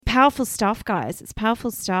powerful stuff, guys. It's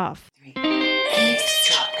powerful stuff.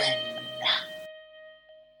 Eavesdropping.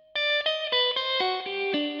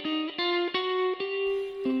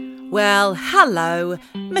 Well, hello,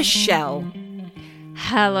 Michelle.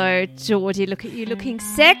 Hello, Geordie. Look at you looking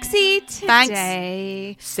sexy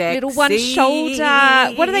today. Thanks. Sexy. Little one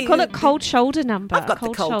shoulder. What do they call it? Cold shoulder number. I've got the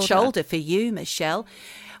cold shoulder for you, Michelle.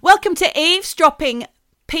 Welcome to Eavesdropping.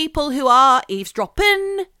 People who are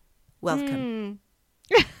eavesdropping, welcome.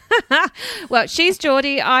 Well, she's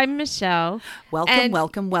Geordie. I'm Michelle.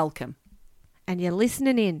 Welcome. And you're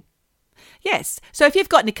listening in. Yes. So if you've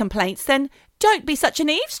got any complaints, then don't be such an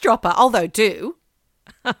eavesdropper, although do.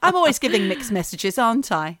 I'm always giving mixed messages,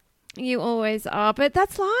 aren't I? You always are, but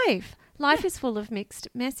that's life. Life is full of mixed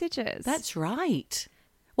messages. That's right.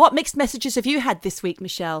 What mixed messages have you had this week,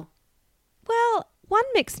 Michelle? Well, one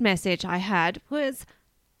mixed message I had was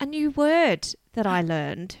a new word that I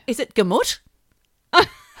learned. Is it gamut?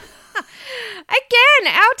 Again,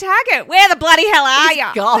 our target. Where the bloody hell are you?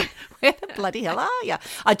 God, where the bloody hell are you?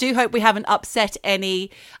 I do hope we haven't upset any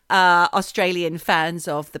Australian fans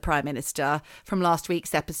of the Prime Minister from last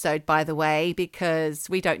week's episode, by the way, because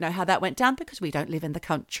we don't know how that went down because we don't live in the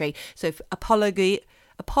country. So apologies.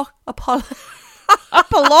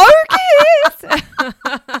 I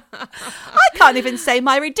can't even say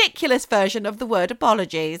my ridiculous version of the word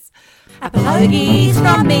apologies. Apologies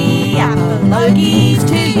from me, apologies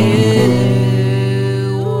to you.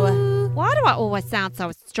 Why do I always sound so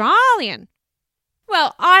Australian?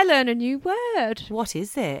 Well, I learned a new word. What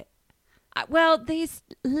is it? Well, these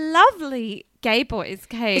lovely gay boys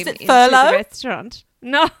came into furlough? the restaurant.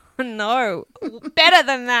 No. Better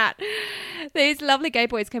than that. These lovely gay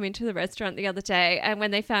boys came into the restaurant the other day, and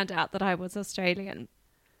when they found out that I was Australian,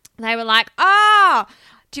 they were like, what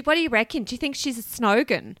do you reckon? Do you think she's a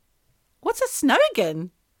snogan? What's a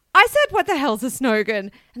snogan? I said, what the hell's a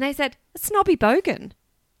snogan? And they said, a snobby bogan.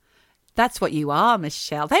 That's what you are,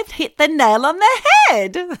 Michelle. They've hit the nail on the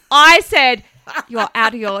head. I said, you're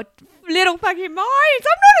out of your little fucking minds.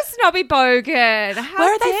 I'm not a snobby bogan.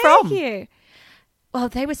 Where are they from? You? Well,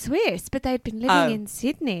 they were Swiss, but they'd been living in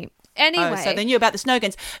Sydney. Anyway. So they knew about the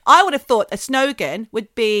snogans. I would have thought a snogan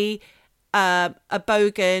would be a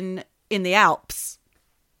bogan in the Alps.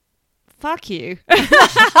 Fuck you. No,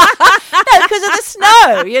 because of the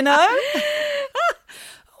snow, you know?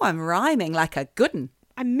 Oh, I'm rhyming like a good one.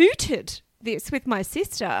 I mooted this with my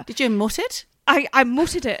sister. Did you mutt it? I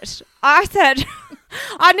muttered it. I said,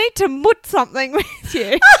 I need to mutt something with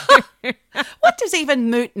you. What does even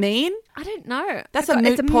moot mean? I don't know. That's it's a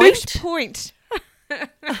moot point.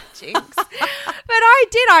 Jinx. But I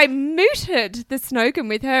did. I mooted the snogan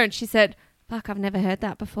with her, and she said, fuck, I've never heard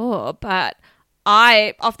that before. But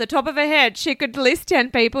off the top of her head, she could list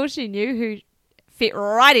 10 people she knew who fit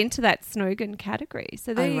right into that snogan category.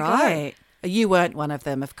 So there you go. You weren't one of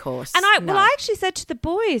them, of course. And I actually said to the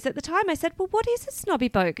boys at the time, I said, well, what is a snobby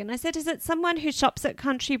bogan? I said, is it someone who shops at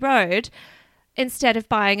Country Road instead of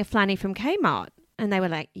buying a flanny from Kmart? And they were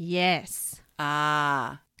like, yes.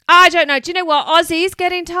 I don't know. Do you know what? Aussies,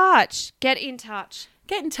 get in touch. Get in touch.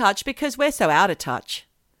 Get in touch because we're so out of touch.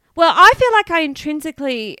 Well, I feel like I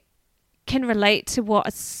intrinsically can relate to what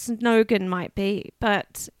a snogan might be,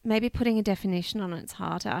 but maybe putting a definition on it's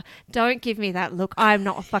harder. Don't give me that look. I'm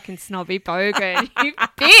not a fucking snobby bogan. You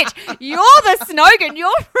bitch. You're the snogan.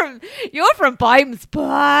 You're from Bymes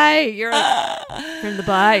Bay. You're from the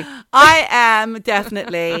Bay. I am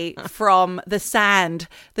definitely from the sand.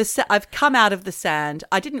 I've come out of the sand.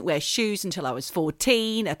 I didn't wear shoes until I was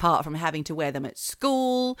 14, apart from having to wear them at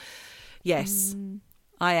school. Yes.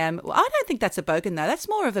 I am. Well, I don't think that's a bogan, though. That's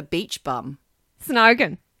more of a beach bum.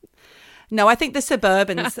 Snogan. No, I think the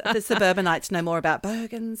suburbanites know more about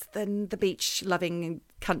bogans than the beach-loving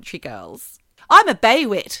country girls. I'm a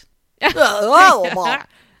baywit.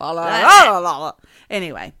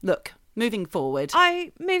 Anyway, look, moving forward.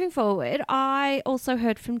 I also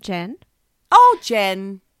heard from Jen. Oh,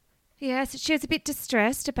 Jen. Yes, she was a bit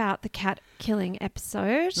distressed about the cat killing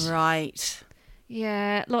episode. Right.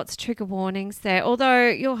 Yeah, lots of trigger warnings there. Although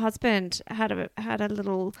your husband had a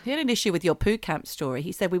little... He had an issue with your poo camp story.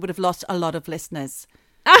 He said we would have lost a lot of listeners.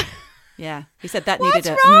 Yeah, he said that needed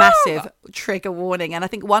a massive trigger warning. And I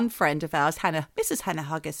think one friend of ours, Mrs. Hannah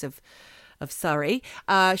Huggis of Surrey,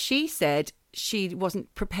 she said she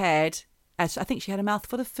wasn't prepared. I think she had a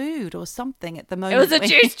mouthful of food or something at the moment. It was a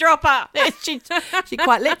juice dropper. She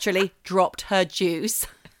quite literally dropped her juice.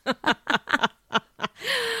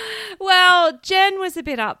 Well, Jen was a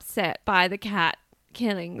bit upset by the cat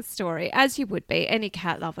killing story, as you would be. Any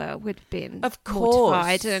cat lover would have been of course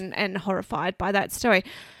mortified and horrified by that story.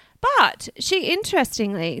 But she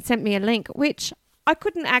interestingly sent me a link, which I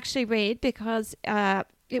couldn't actually read because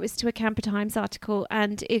it was to a Canberra Times article,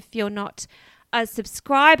 and if you're not a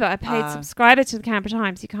subscriber, a paid subscriber to the Canberra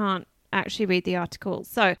Times, you can't actually read the article.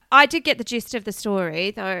 So I did get the gist of the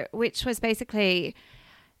story, though, which was basically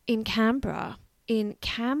in Canberra,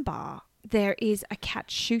 there is a cat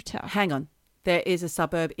shooter. Hang on. There is a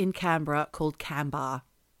suburb in Canberra called Canberra,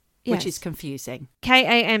 which is confusing.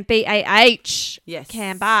 Kambah. Yes.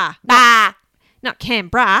 Canberra. Not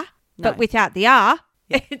Canberra, No. but without the R.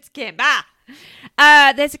 Yeah. It's Canberra.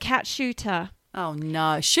 There's a cat shooter. Oh,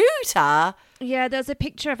 no. Shooter? Yeah, there's a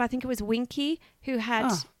picture of, I think it was Winky, who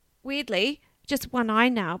had, weirdly, just one eye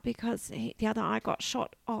now because the other eye got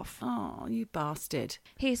shot off. Oh, you bastard.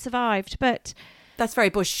 He survived, but... That's very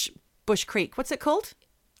Bush Creek. What's it called?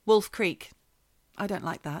 Wolf Creek. I don't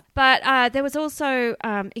like that. But there was also,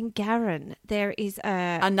 in Garran, there is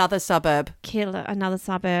Another suburb. another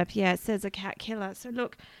suburb. Yeah, it says a cat killer. So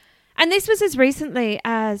look, and this was as recently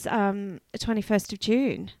as the 21st of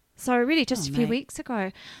June. So really just a few weeks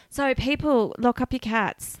ago. So people, lock up your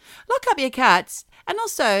cats. Lock up your cats. And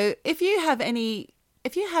also, if you have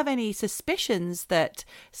any suspicions that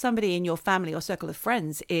somebody in your family or circle of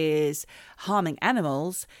friends is harming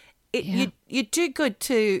animals, you do good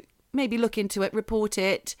to maybe look into it, report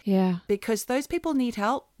it. Yeah. Because those people need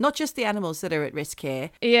help, not just the animals that are at risk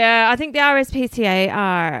here. Yeah, I think the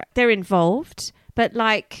RSPCA they're involved, but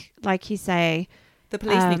like you say, The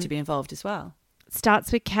police need to be involved as well.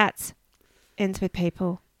 starts with cats, ends with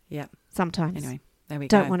people. Yeah. Sometimes. Anyway, there we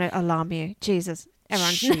go. Don't want to alarm you. Jesus.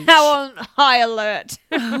 Everyone's Sheesh. now on high alert.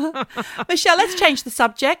 Michelle, let's change the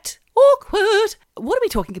subject. Awkward. What are we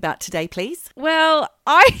talking about today, please? Well,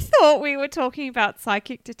 I thought we were talking about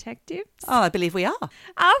psychic detectives. Oh, I believe we are.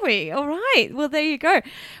 Are we? All right. Well, there you go.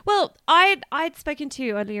 Well, I'd spoken to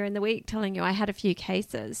you earlier in the week telling you I had a few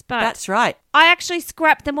cases, but That's right. I actually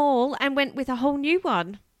scrapped them all and went with a whole new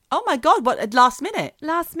one. Oh my God, what, at last minute?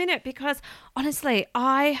 Last minute, because honestly,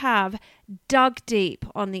 I have dug deep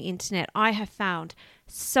on the internet. I have found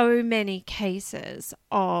so many cases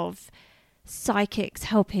of psychics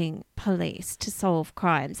helping police to solve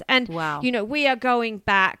crimes. And, Wow. we are going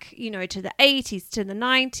back, to the 80s, to the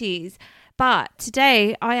 90s. But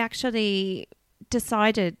today I actually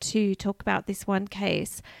decided to talk about this one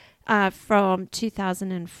case from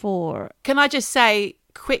 2004. Can I just say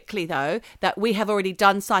quickly, though, that we have already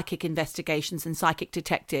done psychic investigations and psychic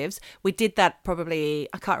detectives. We did that probably,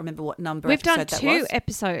 I can't remember what number We've done episode that 2 was.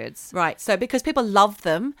 episodes. Right. So because people love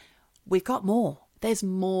them, we've got more. There's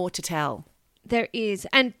more to tell. There is.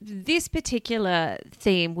 And this particular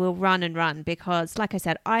theme will run and run because, like I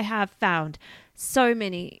said, I have found so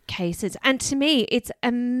many cases. And to me, it's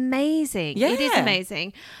amazing. Yeah. It is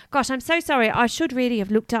amazing. Gosh, I'm so sorry. I should really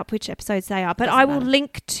have looked up which episodes they are, but Doesn't I will matter.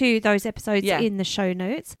 link to those episodes in the show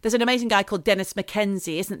notes. There's an amazing guy called Dennis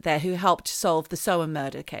McKenzie, isn't there, who helped solve the Soham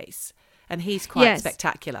murder case. And he's quite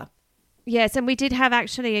spectacular. Yes, and we did have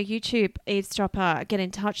actually a YouTube eavesdropper get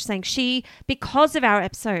in touch saying she, because of our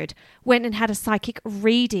episode, went and had a psychic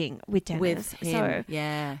reading with Dennis. With him, So,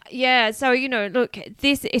 yeah. so, look,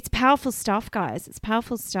 it's powerful stuff, guys. It's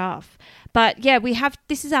powerful stuff. But yeah,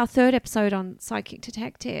 this is our 3rd episode on psychic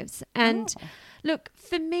detectives. And look,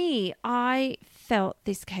 for me, I felt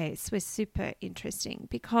this case was super interesting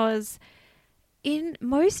because in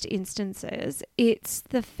most instances, it's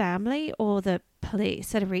the family or the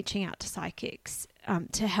police that are reaching out to psychics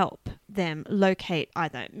to help them locate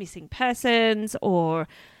either missing persons or,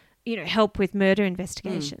 help with murder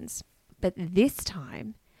investigations. But this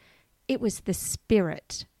time, it was the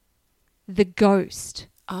spirit, the ghost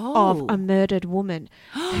of a murdered woman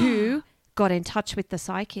who got in touch with the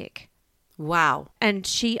psychic. Wow. And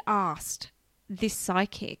she asked this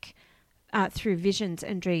psychic through visions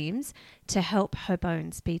and dreams to help her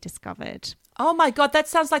bones be discovered. Oh my God, that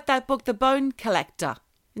sounds like that book, The Bone Collector.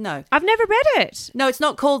 No. I've never read it. No, it's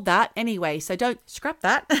not called that anyway, so don't scrap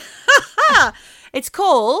that. It's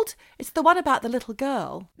the one about the little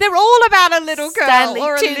girl. They're all about a little girl. Stanley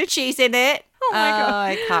or a little... Tucci's in it. Oh my God.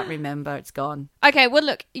 I can't remember. It's gone. Okay, well,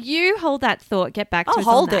 look, you hold that thought. Get back to us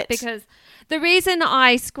hold on that, it. because the reason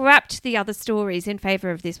I scrapped the other stories in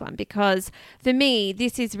favour of this one, because for me,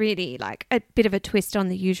 this is really like a bit of a twist on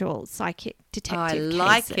the usual psychic detective I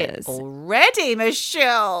like cases. it already,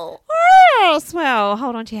 Michelle. Yes, well,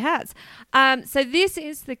 hold on to your hats. So this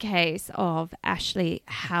is the case of Ashley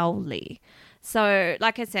Howley. So,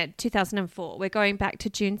 like I said, 2004. We're going back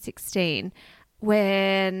to June 16,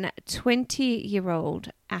 when 20-year-old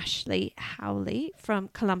Ashley Howley from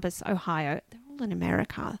Columbus, Ohio, they're all all in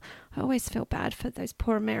America. I always feel bad for those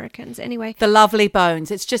poor Americans. Anyway. The Lovely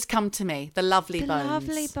Bones. It's just come to me. The Lovely The Bones.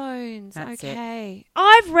 Lovely Bones. That's okay.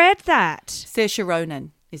 I've read that. Saoirse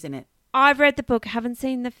Ronan is in it. I've read the book, haven't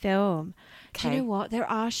seen the film. Do Okay. you know what? There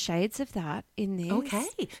are shades of that in this. Okay.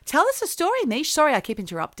 Tell us a story, Mish. Sorry, I keep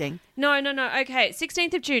interrupting. No. Okay.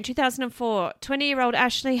 16th of June, 2004. 20-year-old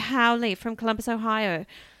Ashley Howley from Columbus, Ohio.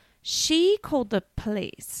 She called the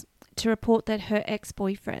police to report that her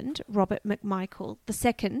ex-boyfriend, Robert McMichael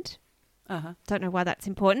II, don't know why that's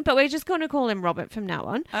important, but we're just going to call him Robert from now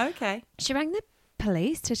on. Okay. She rang the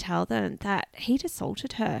police to tell them that he'd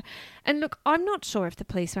assaulted her. And look, I'm not sure if the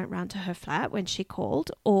police went round to her flat when she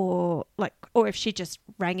called or if she just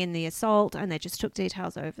rang in the assault and they just took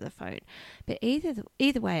details over the phone. But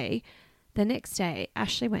either way, the next day,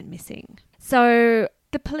 Ashley went missing. So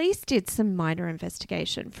the police did some minor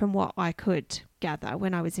investigation from what I could gather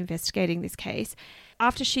when I was investigating this case.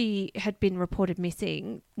 After she had been reported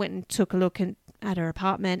missing, went and took a look at her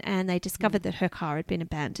apartment and they discovered that her car had been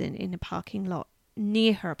abandoned in a parking lot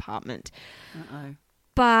near her apartment. Uh-oh.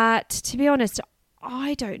 But to be honest,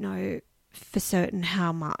 I don't know for certain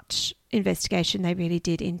how much investigation they really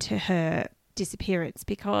did into her disappearance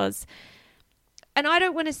because, and I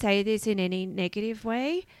don't want to say this in any negative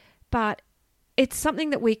way, but it's something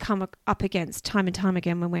that we come up against time and time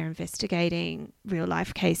again when we're investigating real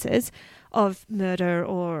life cases of murder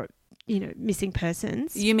or, missing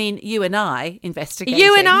persons. You mean you and I investigating?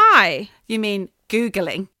 You and I. You mean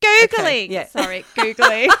Googling? Googling. Okay, yeah. Sorry,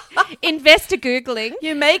 Googling. Investor Googling.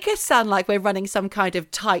 You make us sound like we're running some kind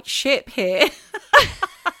of tight ship here.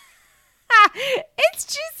 It's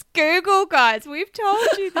just Google, guys. We've told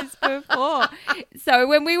you this before. So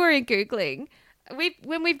when we were in Googling,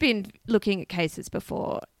 when we've been looking at cases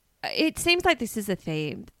before, it seems like this is a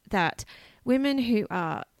theme that women who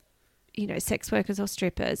are, sex workers or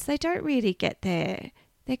strippers, they don't really get their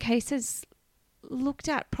cases looked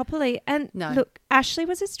at properly. And No. look, Ashley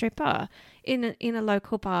was a stripper in a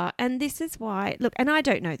local bar, and this is why. Look, and I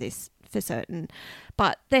don't know this for certain,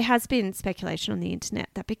 but there has been speculation on the internet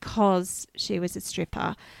that because she was a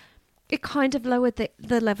stripper, it kind of lowered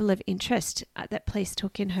the level of interest that police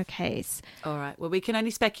took in her case. All right. Well, we can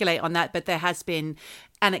only speculate on that, but there has been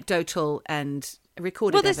anecdotal and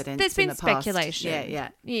recorded evidence. There's in been the past.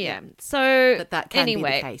 speculation. Yeah. So That can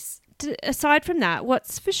anyway, be the case. Aside from that,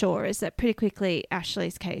 what's for sure is that pretty quickly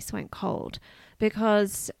Ashley's case went cold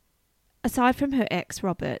because aside from her ex,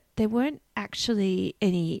 Robert, there weren't actually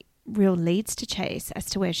any real leads to chase as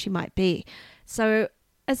to where she might be. So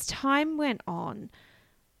as time went on,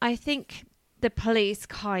 I think the police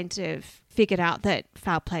kind of figured out that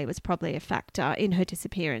foul play was probably a factor in her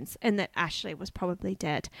disappearance and that Ashley was probably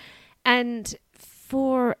dead. And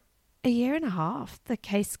for a year and a half, the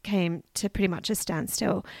case came to pretty much a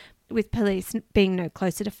standstill, with police being no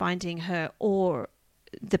closer to finding her or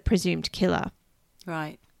the presumed killer.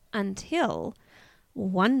 Right. Until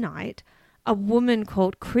one night, a woman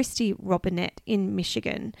called Christy Robinette in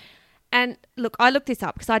Michigan. And look, I looked this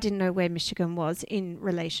up because I didn't know where Michigan was in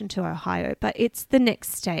relation to Ohio, but it's the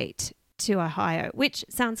next state to Ohio, which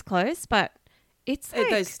sounds close, but it's like,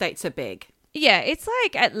 Those states are big. yeah, it's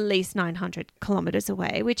like at least 900 kilometres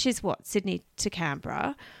away, which is what, Sydney to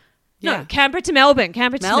Canberra? Yeah. No, Canberra to Melbourne.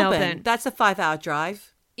 Canberra to Melbourne. That's a 5-hour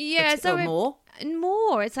drive. Yeah, so or more.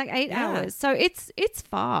 More. It's like 8 hours. So it's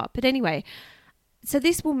far. But anyway, so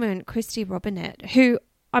this woman, Christy Robinette, who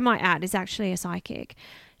I might add is actually a psychic,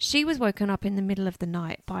 she was woken up in the middle of the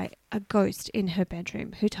night by a ghost in her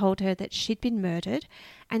bedroom who told her that she'd been murdered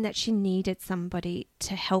and that she needed somebody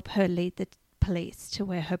to help her lead the police to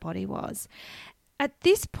where her body was. At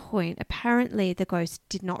this point, apparently the ghost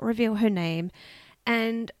did not reveal her name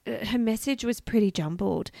and her message was pretty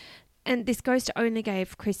jumbled. And this ghost only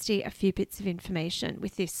gave Christy a few bits of information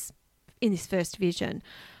in this first vision.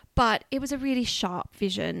 But it was a really sharp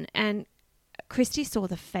vision, and Christy saw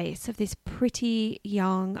the face of this pretty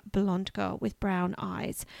young blonde girl with brown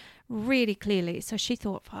eyes really clearly. So she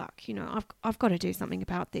thought, fuck, I've got to do something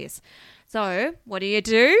about this. So what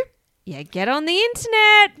do? You get on the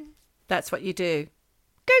internet. That's what you do.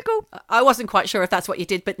 Google. I wasn't quite sure if that's what you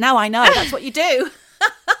did, but now I know that's what you do.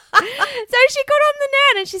 So she got on the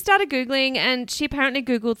net and she started Googling, and she apparently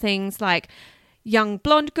Googled things like young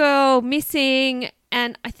blonde girl missing.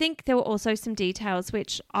 And I think there were also some details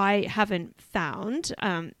which I haven't found,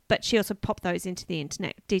 but she also popped those into the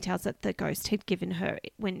internet, details that the ghost had given her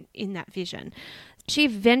when in that vision. She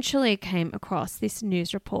eventually came across this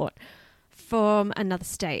news report from another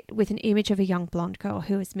state with an image of a young blonde girl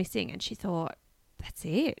who was missing, and she thought, that's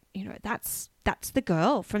it, that's the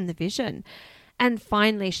girl from the vision. And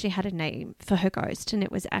finally, she had a name for her ghost, and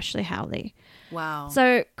it was Ashley Howley. Wow.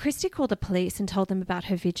 So Christy called the police and told them about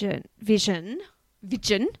her vision. Vision?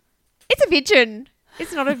 It's a vision.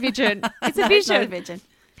 It's not a vision. It's a No, vision. it's not a vision.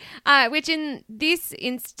 Which in this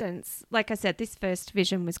instance, like I said, this first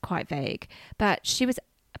vision was quite vague, but she was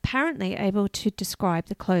apparently able to describe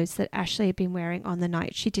the clothes that Ashley had been wearing on the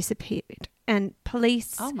night she disappeared. And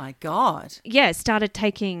police, Oh my God. started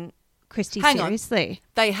taking Christy Hang on. seriously.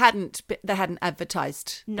 They hadn't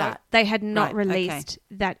advertised No, that. they had not Right, released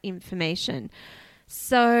that information.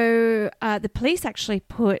 So the police actually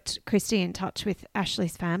put Christy in touch with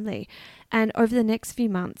Ashley's family. And over the next few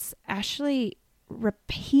months, Ashley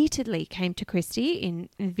repeatedly came to Christy in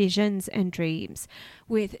visions and dreams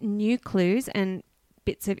with new clues and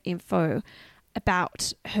bits of info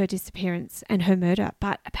about her disappearance and her murder.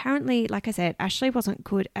 But apparently, like I said, Ashley wasn't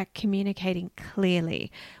good at communicating clearly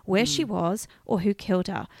where she was or who killed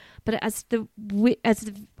her. But as the why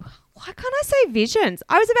can't I say visions?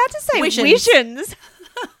 I was about to say visions.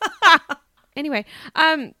 Anyway,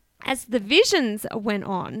 as the visions went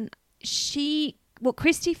on,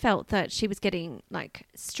 Christy felt that she was getting like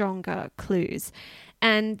stronger clues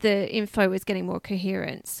and the info was getting more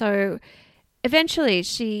coherent. So eventually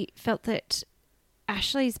she felt that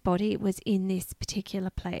Ashley's body was in this particular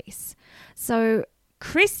place. So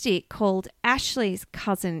Christy called Ashley's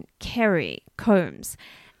cousin Kerry Combs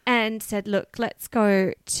and said, look, let's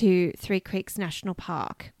go to Three Creeks National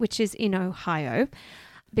Park, which is in Ohio,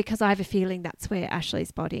 because I have a feeling that's where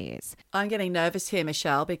Ashley's body is. I'm getting nervous here,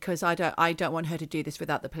 Michelle, because I don't want her to do this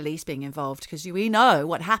without the police being involved, because we know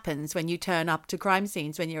what happens when you turn up to crime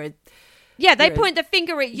scenes when you're they point the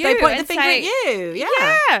finger at you. They point the and finger say, at you.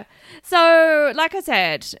 Yeah. So, like I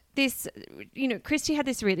said, Christy had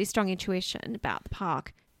this really strong intuition about the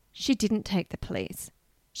park. She didn't take the police.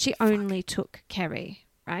 She only took Kerry,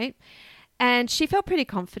 right? And she felt pretty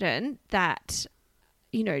confident that,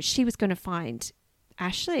 she was going to find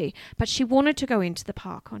Ashley, but she wanted to go into the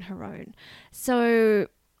park on her own. So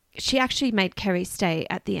she actually made Kerry stay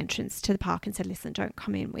at the entrance to the park and said, listen, don't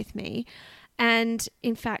come in with me. And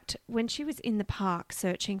in fact, when she was in the park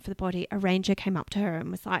searching for the body, a ranger came up to her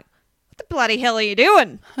and was like, what the bloody hell are you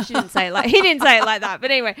doing? He didn't say it like that.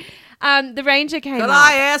 But anyway, the ranger came up. Could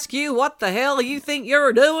I ask you what the hell you think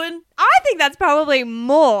you're doing? I think that's probably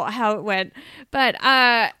more how it went. But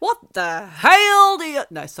what the hell do you...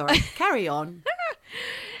 No, sorry. Carry on.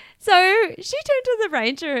 So she turned to the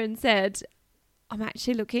ranger and said, I'm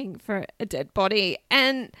actually looking for a dead body.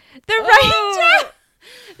 And the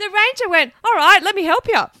ranger went, all right, let me help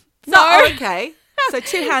you. Okay. So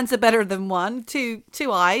two hands are better than one. Two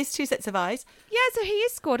eyes, two sets of eyes. Yeah, so he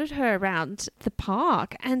escorted her around the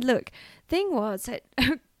park. And look, thing was that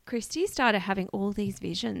Christy started having all these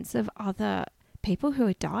visions of other people who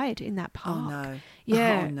had died in that park. Oh, no.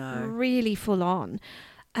 Yeah, Oh, no. really full on.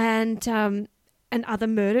 And other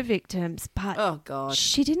murder victims. But Oh, God.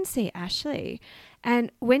 she didn't see Ashley.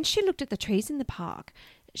 And when she looked at the trees in the park,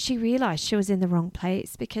 she realised she was in the wrong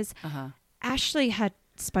place because Ashley had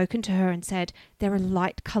spoken to her and said, there are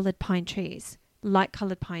light-coloured pine trees.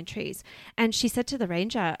 And she said to the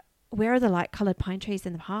ranger, where are the light-coloured pine trees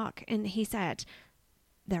in the park? And he said,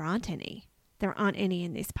 there aren't any. There aren't any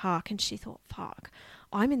in this park. And she thought, fuck,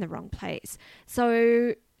 I'm in the wrong place.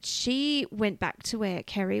 So she went back to where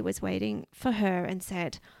Kerry was waiting for her and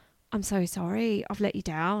said, I'm so sorry. I've let you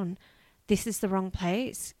down. This is the wrong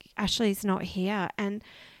place. Ashley's not here. And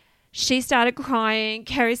she started crying.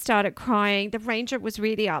 Kerry started crying. The ranger was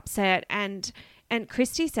really upset. And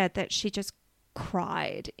Christy said that she just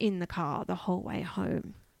cried in the car the whole way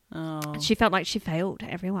home. Oh. She felt like she failed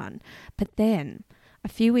everyone. But then a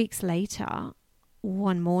few weeks later,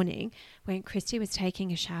 one morning, when Christy was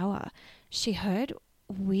taking a shower, she heard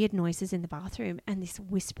weird noises in the bathroom and this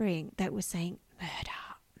whispering that was saying, murder,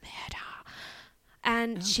 murder.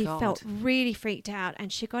 And she felt really freaked out,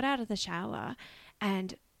 and she got out of the shower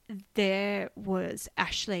and there was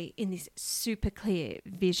Ashley in this super clear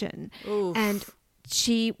vision. Oof. And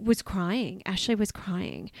she was crying. Ashley was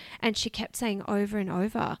crying. And she kept saying over and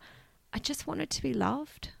over, I just wanted to be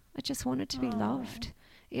loved. I just wanted to be loved.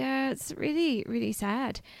 Yeah, it's really, really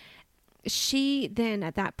sad. She then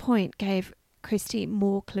at that point gave Christy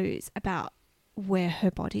more clues about where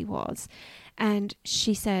her body was. And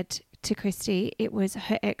she said to Christy it was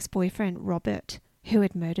her ex-boyfriend, Robert, who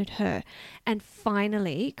had murdered her. And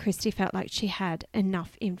finally, Christy felt like she had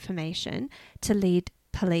enough information to lead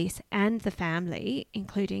police and the family,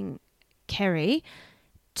 including Kerry,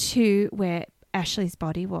 to where Ashley's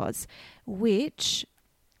body was, which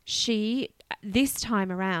she, this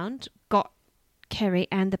time around, got Kerry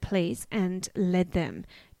and the police and led them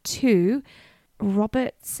to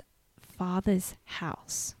Robert's father's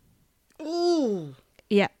house. Ooh.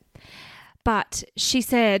 Yeah. But she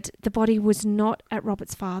said the body was not at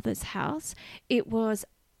Robert's father's house. It was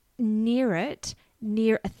near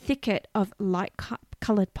a thicket of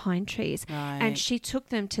light-coloured pine trees. Right. And she took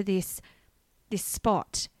them to this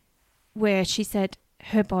spot where she said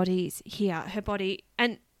her body's here. Her body,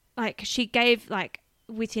 and like she gave like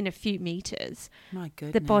within a few meters, My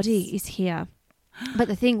goodness. the body is here. But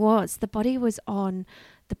the thing was, the body was on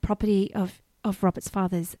the property of Robert's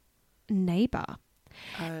father's neighbour.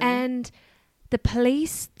 Oh. And the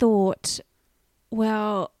police thought,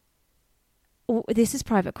 well, this is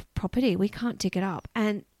private property. We can't dig it up.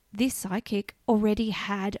 And this psychic already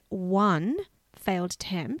had one failed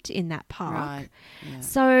attempt in that park. Right. Yeah.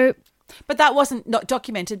 So But that wasn't not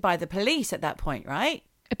documented by the police at that point, right?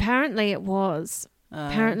 apparently it was.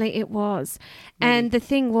 Apparently it was. And the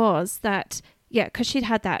thing was that, yeah, because she'd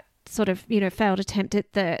had that sort of, failed attempt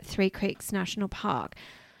at the Three Creeks National Park.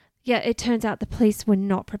 Yeah, it turns out the police were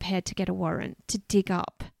not prepared to get a warrant to dig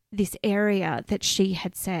up this area that she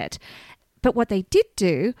had said. But what they did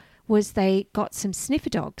do was they got some sniffer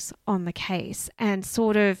dogs on the case and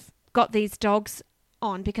sort of got these dogs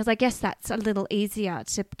on, because I guess that's a little easier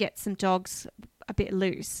to get some dogs a bit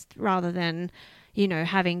loose rather than,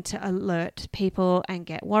 having to alert people and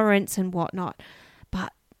get warrants and whatnot.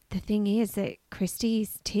 But the thing is that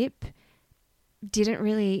Christie's tip didn't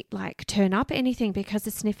really turn up anything, because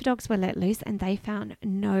the sniffer dogs were let loose and they found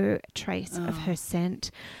no trace of her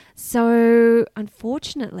scent. So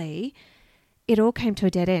unfortunately, it all came to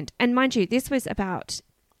a dead end. And mind you, this was about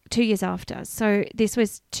 2 years after. So this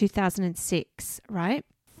was 2006, right?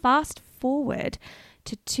 Fast forward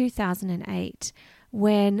to 2008,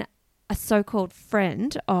 when a so-called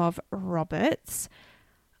friend of Robert's,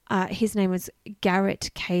 his name was Garrett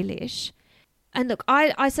Kalish. And look,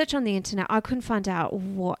 I searched on the internet. I couldn't find out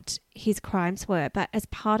what his crimes were, but as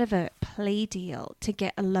part of a plea deal to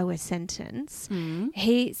get a lower sentence,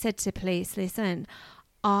 he said to police, listen,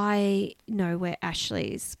 I know where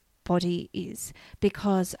Ashley's body is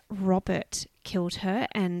because Robert killed her,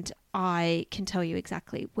 and I can tell you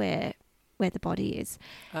exactly where the body is.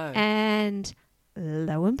 Oh. And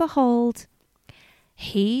lo and behold,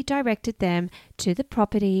 he directed them to the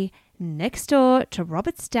property next door to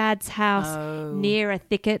Robert's dad's house, near a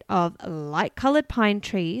thicket of light-coloured pine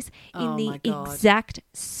trees in the exact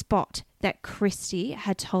spot that Christie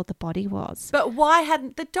had told the body was. But why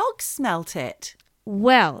hadn't the dog smelt it?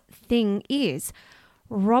 Well, thing is,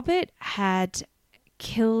 Robert had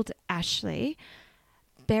killed Ashley,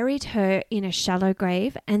 buried her in a shallow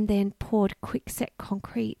grave, and then poured quickset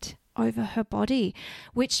concrete over her body,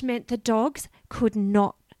 which meant the dogs could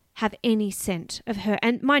not have any scent of her.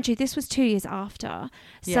 And mind you, this was 2 years after.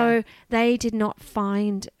 So they did not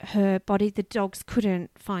find her body. The dogs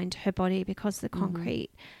couldn't find her body because the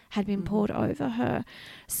concrete had been poured over her.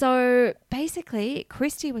 So basically,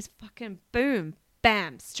 Christie was fucking boom,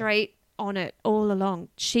 bam, straight on it all along.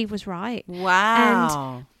 She was right.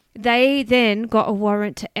 Wow. And they then got a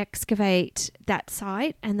warrant to excavate that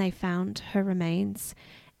site, and they found her remains.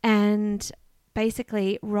 And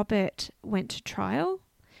basically, Robert went to trial.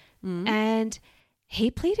 And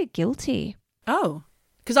he pleaded guilty. Oh,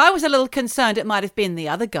 because I was a little concerned it might have been the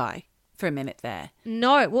other guy for a minute there.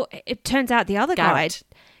 No, well, it turns out the other Garrett.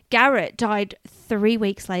 guy, Garrett, died 3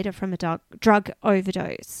 weeks later from a drug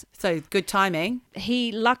overdose. So good timing.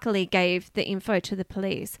 He luckily gave the info to the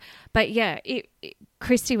police. But yeah,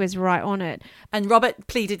 Christie was right on it. And Robert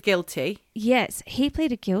pleaded guilty. Yes, he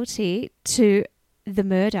pleaded guilty to the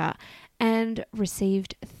murder and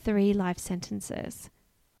received 3 life sentences.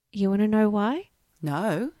 You want to know why?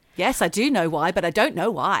 No. Yes, I do know why, but I don't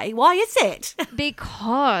know why. Why is it?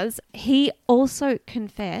 Because he also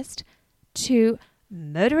confessed to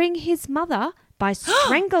murdering his mother by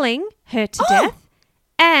strangling her to death,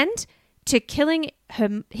 and to killing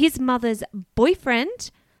his mother's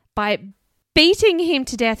boyfriend by beating him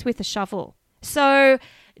to death with a shovel. So,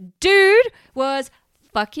 dude was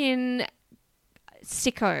fucking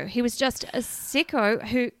sicko. He was just a sicko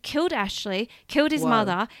who killed Ashley, killed his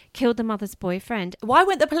mother, killed the mother's boyfriend. Why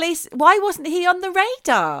wasn't he on the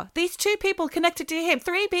radar? These 2 people connected to him,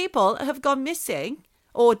 3 people have gone missing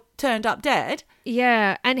or turned up dead.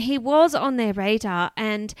 Yeah, and he was on their radar,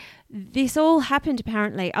 and this all happened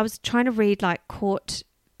apparently. I was trying to read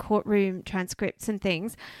courtroom transcripts and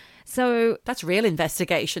things. So that's real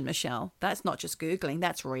investigation, Michelle. That's not just Googling,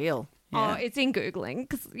 that's real. Yeah. Oh, it's in Googling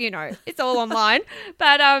because, it's all online.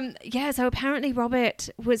 But so apparently Robert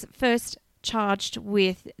was first charged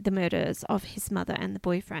with the murders of his mother and the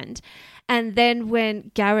boyfriend. And then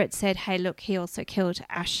when Garrett said, hey, look, he also killed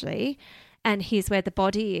Ashley, and here's where the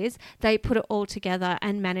body is. They put it all together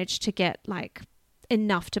and managed to get like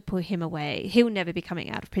enough to put him away. He'll never be coming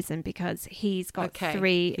out of prison because he's got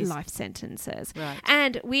 3 life sentences. Right.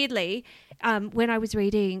 And weirdly, when I was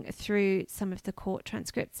reading through some of the court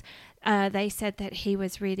transcripts, they said that he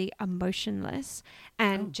was really emotionless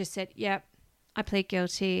and just said, yep, I plead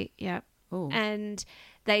guilty. Yep. Oh. And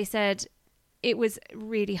they said it was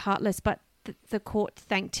really heartless, but the court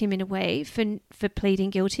thanked him in a way for pleading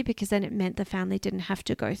guilty, because then it meant the family didn't have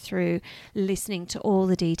to go through listening to all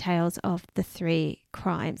the details of the 3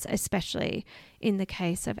 crimes, especially in the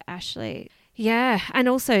case of Ashley. Yeah, and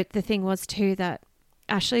also the thing was too that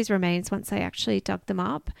Ashley's remains, once they actually dug them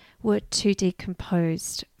up, were too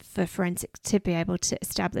decomposed for forensics to be able to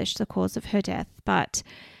establish the cause of her death. But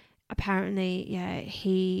apparently, yeah,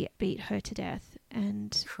 he beat her to death.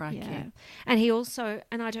 And Crikey. yeah, and he also,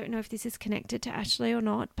 and I don't know if this is connected to Ashley or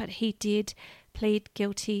not, but he did plead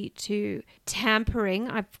guilty to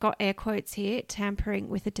tampering. I've got air quotes here, tampering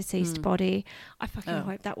with a deceased body. I fucking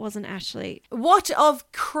hope that wasn't Ashley. What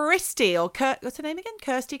of Christy or what's her name again?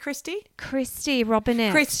 Kirsty Christie? Christy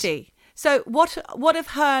Robinette. Christy. So what of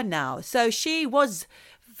her now? So she was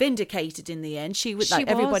vindicated in the end. She was like,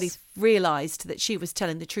 everybody realized that she was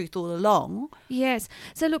telling the truth all along. Yes.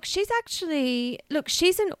 So look, she's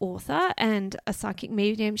an author and a psychic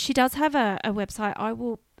medium. She does have a website.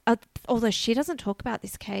 Although she doesn't talk about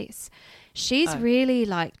this case, she's really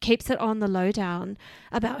like keeps it on the lowdown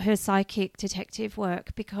about her psychic detective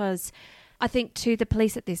work, because I think too the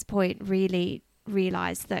police at this point really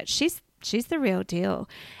realized that she's the real deal.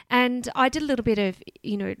 And I did a little bit of,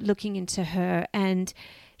 looking into her, and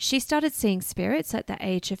she started seeing spirits at the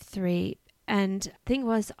age of 3. And the thing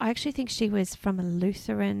was, I actually think she was from a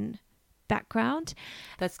Lutheran background.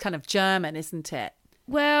 That's kind of German, isn't it?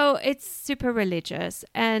 Well, it's super religious.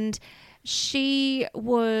 And she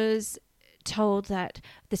was told that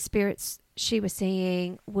the spirits she was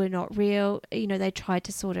seeing were not real. They tried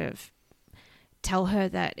to sort of tell her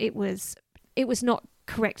that it was not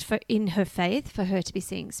correct in her faith for her to be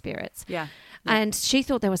seeing spirits. Yeah. And she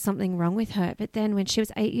thought there was something wrong with her. But then when she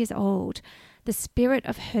was 8 years old, the spirit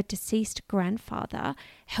of her deceased grandfather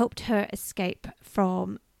helped her escape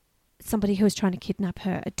from somebody who was trying to kidnap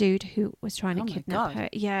her, a dude who was trying to kidnap her.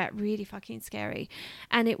 Yeah, really fucking scary.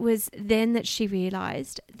 And it was then that she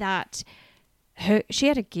realized that she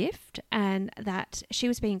had a gift and that she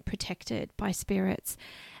was being protected by spirits.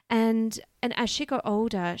 And as she got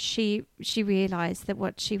older, she realized that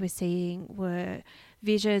what she was seeing were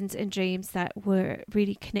visions and dreams that were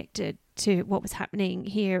really connected to what was happening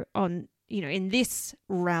here on, in this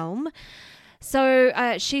realm. So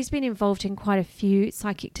she's been involved in quite a few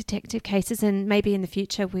psychic detective cases, and maybe in the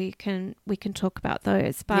future we can talk about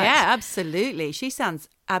those. But yeah, absolutely. She sounds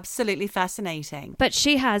absolutely fascinating. But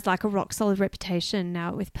she has like a rock solid reputation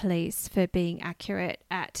now with police for being accurate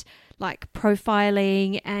at like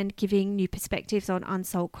profiling and giving new perspectives on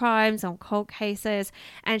unsolved crimes, on cold cases.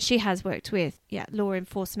 And she has worked with law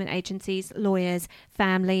enforcement agencies, lawyers,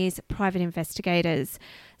 families, private investigators.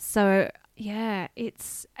 So yeah,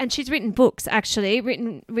 and she's written books, actually,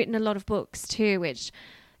 written a lot of books too, which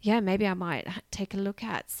maybe I might take a look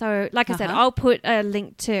at. So like I said, I'll put a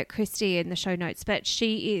link to Christy in the show notes, but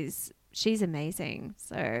she's amazing.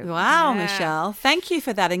 So wow, Michelle, thank you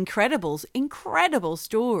for that incredible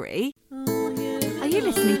story. Are you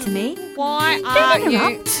listening to me? Why are you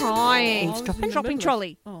interrupt. crying? Dropping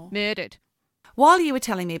trolley. Murdered. While you were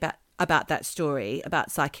telling me about that story about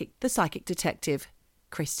the psychic detective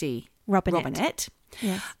Christy Robinette.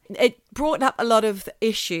 Yes. It brought up a lot of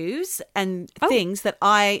issues and things that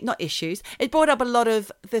it brought up a lot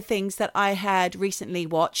of the things that I had recently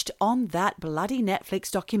watched on that bloody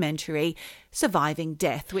Netflix documentary, Surviving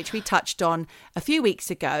Death, which we touched on a few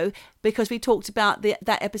weeks ago because we talked about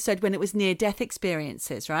that episode when it was near-death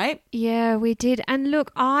experiences, right? Yeah, we did. And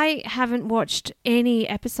look, I haven't watched any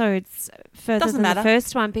episodes further than the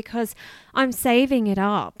first one because I'm saving it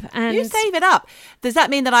up. And you save it up. Does that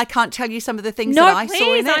mean that I can't tell you some of the things that I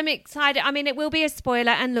saw in it? I'm excited. I mean, it will be a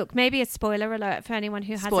spoiler. And look, maybe a spoiler alert for anyone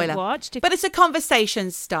who hasn't watched. But it's a conversation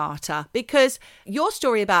starter because your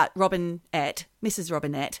story about Miss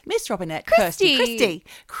Robinette,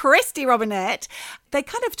 Christy Robinette, they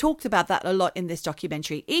kind of talked about that a lot in this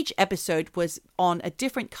documentary. Each episode was on a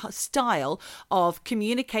different style of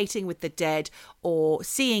communicating with the dead or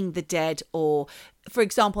seeing the dead. Or, for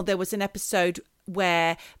example, there was an episode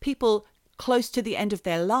where people close to the end of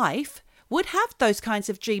their life would have those kinds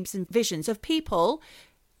of dreams and visions of people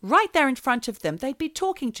right there in front of them. They'd be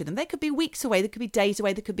talking to them. They could be weeks away. They could be days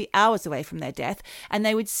away. They could be hours away from their death. And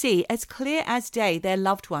they would see as clear as day their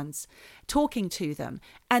loved ones talking to them.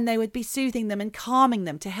 And they would be soothing them and calming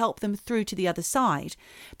them to help them through to the other side.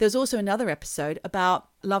 There's also another episode about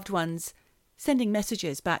loved ones sending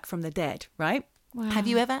messages back from the dead, right? Wow. Have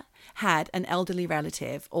you ever had an elderly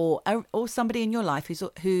relative or somebody in your life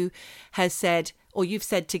who has said, or you've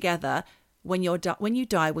said together, when you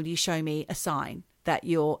die, will you show me a sign that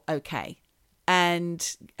you're okay?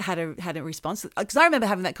 And had a response? Because I remember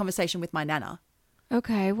having that conversation with my nana.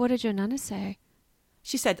 Okay, what did your nana say?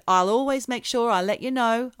 She said, I'll always make sure I'll let you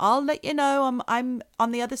know. I'm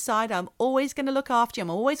on the other side. I'm always going to look after you. I'm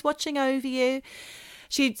always watching over you.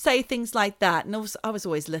 She'd say things like that. And I was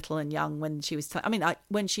always little and young when she was,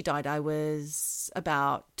 when she died, I was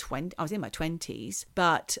about 20. I was in my 20s.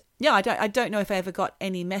 But yeah, I don't know if I ever got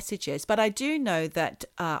any messages. But I do know that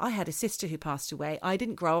I had a sister who passed away. I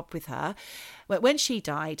didn't grow up with her. But when she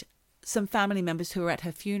died, some family members who were at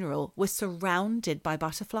her funeral were surrounded by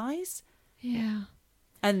butterflies. Yeah.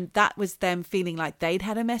 And that was them feeling like they'd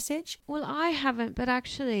had a message. Well, I haven't, but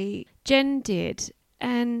actually Jen did.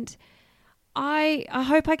 And I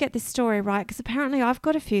hope I get this story right, because apparently I've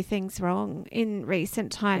got a few things wrong in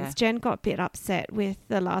recent times. Yeah. Jen got a bit upset with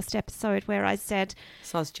the last episode where I said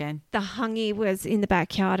Soz Jen. the hungy was in the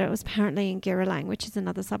backyard. It was apparently in Girralang, which is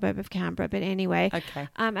another suburb of Canberra. But anyway, Okay.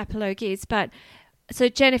 Apologis. But so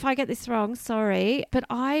Jen, if I get this wrong, sorry. But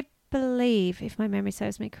I believe, if my memory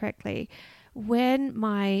serves me correctly, when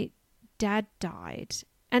my dad died,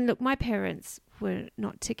 and look, my parents were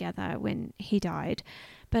not together when he died,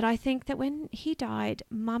 but I think that when he died,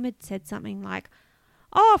 Mum had said something like,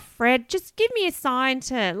 "Oh, Fred, just give me a sign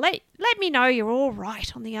to let me know you're all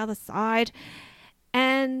right on the other side."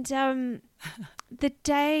 And the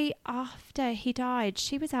day after he died,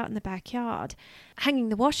 she was out in the backyard hanging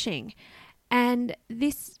the washing, and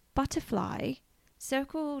this butterfly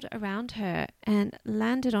circled around her and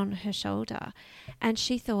landed on her shoulder. And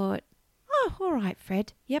she thought, "Oh, all right,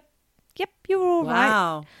 Fred. Yep, you're all right.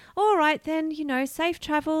 Wow. All right then, safe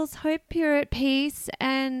travels. Hope you're at peace."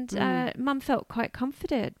 And Mum felt quite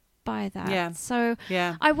comforted by that. Yeah. So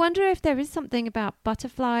Yeah. I wonder if there is something about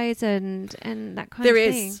butterflies and that kind There of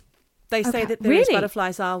is. thing. They say Okay. that there is Really?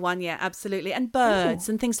 butterflies are one, yeah, absolutely, and birds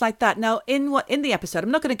and things like that. Now, in the episode,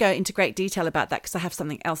 I'm not going to go into great detail about that because I have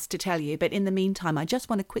something else to tell you. But in the meantime, I just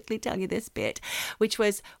want to quickly tell you this bit, which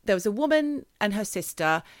was there was a woman and her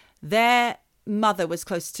sister. Their mother was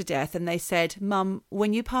close to death, and they said, "Mum,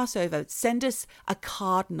 when you pass over, send us a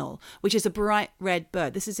cardinal, which is a bright red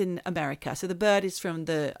bird." This is in America, so the bird is from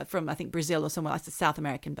I think Brazil or somewhere. It's a South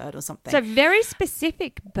American bird or something. So very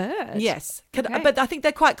specific bird. Yes, Okay. but I think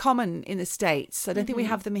they're quite common in the States. I don't think we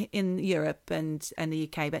have them in Europe and the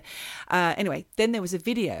UK. But anyway, then there was a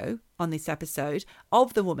video on this episode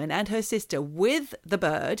of the woman and her sister with the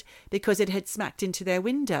bird because it had smacked into their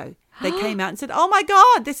window. They came out and said, "Oh my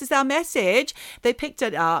God, this is our message." They picked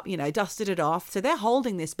it up, dusted it off. So they're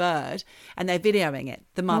holding this bird and they're videoing it,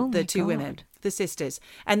 the two women, the sisters.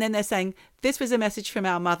 And then they're saying, "This was a message from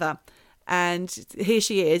our mother. And here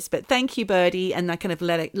she is, but thank you, birdie." And I kind of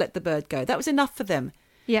let the bird go. That was enough for them.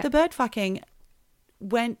 Yeah. The bird fucking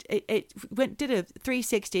did a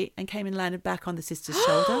 360 and came and landed back on the sister's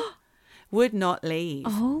shoulder. Would not leave.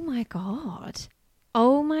 Oh my God.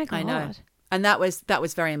 Oh my God. I know. And that was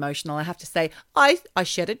very emotional. I have to say, I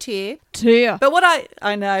shed a tear. Tear. But what I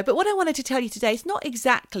wanted to tell you today is not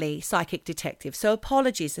exactly psychic detective. So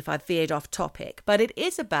apologies if I veered off topic, but it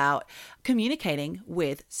is about communicating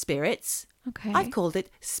with spirits. Okay. I've called it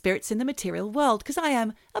Spirits in the Material World because I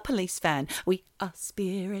am a Police fan. We are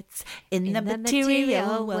spirits in the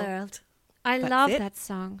material world. I That's love it. that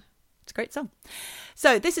song. It's a great song.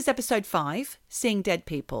 So this is episode 5, Seeing Dead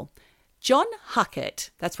People. John Huckett,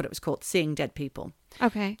 that's what it was called, Seeing Dead People.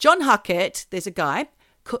 Okay. John Huckett, there's a guy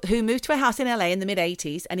who moved to a house in LA in the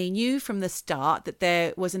mid-80s, and he knew from the start that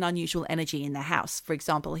there was an unusual energy in the house. For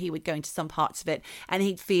example, he would go into some parts of it and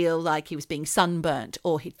he'd feel like he was being sunburnt,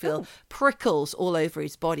 or he'd feel prickles all over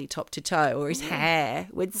his body top to toe, or his hair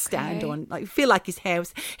would stand on, feel like his hair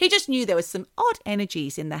was... He just knew there was some odd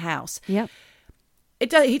energies in the house. Yep.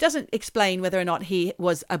 He doesn't explain whether or not he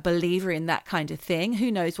was a believer in that kind of thing. Who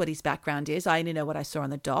knows what his background is? I only know what I saw on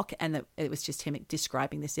the doc, and that it was just him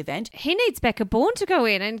describing this event. He needs Becca Bourne to go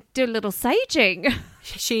in and do a little saging.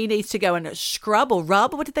 She needs to go and scrub or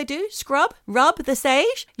rub. What did they do? Rub the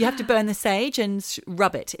sage. You have to burn the sage and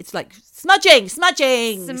rub it. It's like smudging.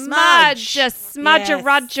 Smudge, a smudge, a Yes.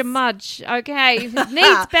 rudge, a mudge. Okay.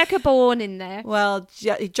 Needs Becca Bourne in there. Well,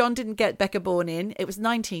 John didn't get Becca Bourne in. It was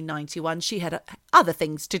 1991. She had other other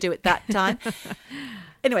things to do at that time.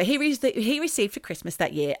 Anyway, he received for Christmas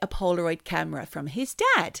that year a Polaroid camera from his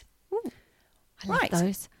dad. I love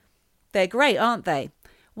those. They're great, aren't they?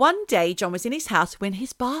 One day, John was in his house when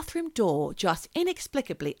his bathroom door just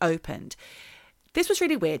inexplicably opened. This was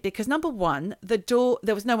really weird because, number one, there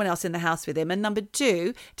was no one else in the house with him. And number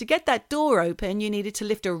two, to get that door open, you needed to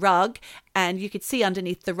lift a rug, and you could see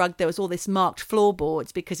underneath the rug there was all this marked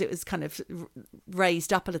floorboards because it was kind of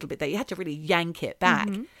raised up a little bit there. You had to really yank it back.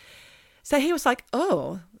 Mm-hmm. So he was like,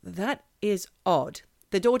 oh, that is odd.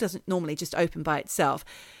 The door doesn't normally just open by itself.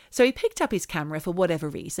 So he picked up his camera for whatever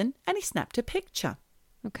reason and he snapped a picture.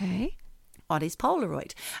 Okay. On his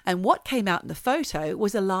Polaroid. And what came out in the photo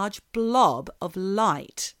was a large blob of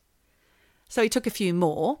light. So he took a few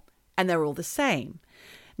more and they were all the same.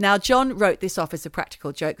 Now, John wrote this off as a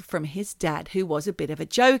practical joke from his dad, who was a bit of a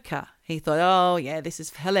joker. He thought, oh, yeah, this is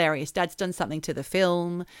hilarious. Dad's done something to the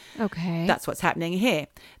film. Okay. That's what's happening here.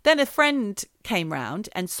 Then a friend came round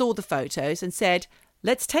and saw the photos and said,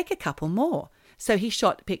 let's take a couple more. So he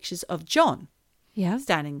shot pictures of John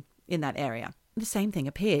standing in that area. The same thing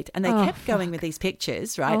appeared. And they kept going with these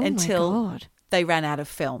pictures, right, until they ran out of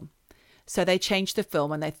film. So they changed the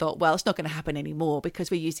film and they thought, well, it's not going to happen anymore because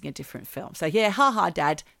we're using a different film. So, yeah, ha,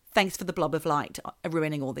 Dad, thanks for the blob of light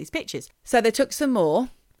ruining all these pictures. So they took some more.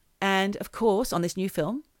 And, of course, on this new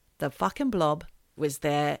film, the fucking blob was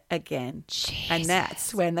there again. Jesus. And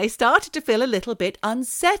that's when they started to feel a little bit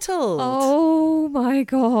unsettled. Oh, my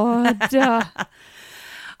God.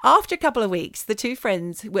 After a couple of weeks, the two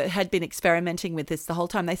friends had been experimenting with this the whole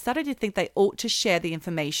time. They started to think they ought to share the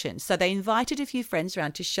information. So they invited a few friends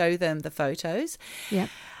around to show them the photos. Yep.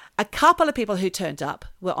 A couple of people who turned up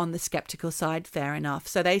were on the skeptical side, fair enough.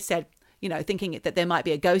 So they said, you know, thinking that there might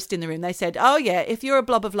be a ghost in the room, they said, oh, yeah, if you're a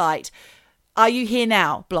blob of light, are you here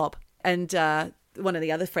now, blob? And one of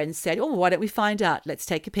the other friends said, oh, why don't we find out? Let's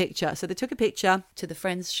take a picture. So they took a picture. To the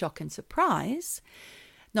friends' shock and surprise,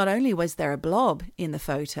 not only was there a blob in the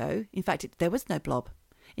photo, in fact, there was no blob.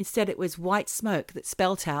 Instead, it was white smoke that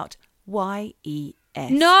spelt out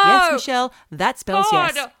Y-E-S. No! Yes, Michelle, that spells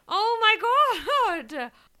God. yes. Oh, my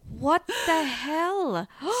God. What the hell?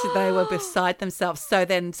 So they were beside themselves. So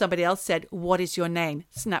then somebody else said, what is your name?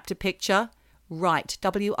 Snapped a picture. Right.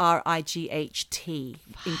 W-R-I-G-H-T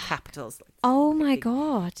in capitals. Oh, my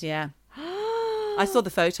God. Yeah. I saw the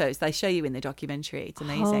photos. They show you in the documentary. It's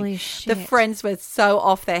amazing. Holy shit. The friends were so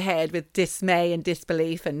off their head with dismay and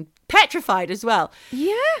disbelief and petrified as well.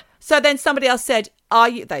 Yeah. So then somebody else said,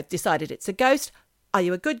 they've decided it's a ghost. Are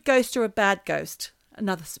you a good ghost or a bad ghost?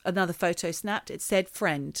 Another photo snapped. It said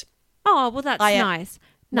friend. Oh, well, that's nice.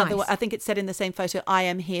 Nice. I think it said in the same photo, I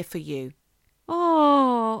am here for you.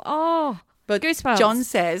 Oh. But goosebumps. John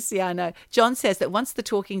says, yeah, I know. John says that once the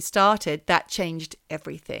talking started, that changed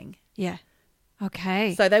everything. Yeah.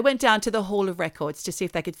 Okay. So they went down to the Hall of Records to see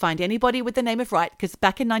if they could find anybody with the name of Wright, because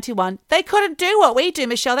back in 91, they couldn't do what we do,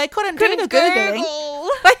 Michelle. They couldn't do the Googling.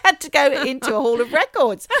 They had to go into a Hall of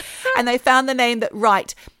Records. And they found the name that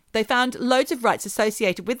Wright. They found loads of Wrights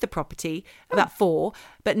associated with the property, about 4,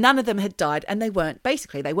 but none of them had died, and they weren't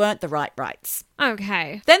the right Wrights.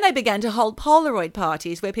 Okay. Then they began to hold Polaroid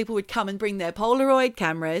parties where people would come and bring their Polaroid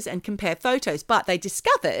cameras and compare photos. But they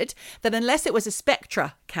discovered that unless it was a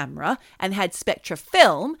Spectra camera and had Spectra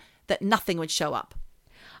film, that nothing would show up.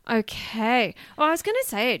 Okay. Well, I was going to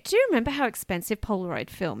say, do you remember how expensive Polaroid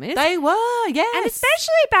film is? They were, yes. And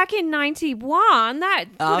especially back in 91, that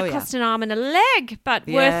would have cost an arm and a leg, but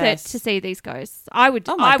worth it to see these ghosts. I would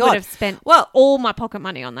have spent all my pocket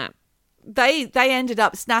money on that. They ended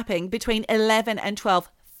up snapping between 11 and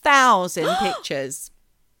 12,000 pictures.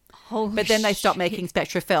 But then they stopped making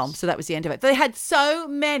Spectra film, so that was the end of it. They had so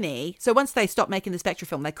many. So once they stopped making the Spectra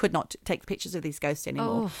film, they could not take pictures of these ghosts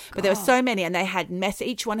anymore. But there were so many, and they had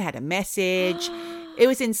each one had a message. It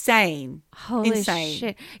was insane. Holy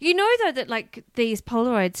shit! You know though that like these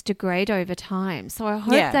Polaroids degrade over time, so I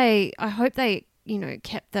hope they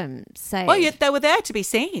kept them safe. Well, they were there to be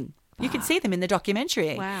seen. You can see them in the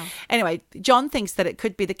documentary. Wow. Anyway, John thinks that it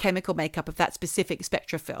could be the chemical makeup of that specific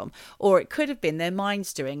Spectra film, or it could have been their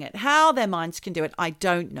minds doing it. How their minds can do it, I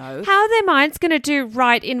don't know. How their minds going to do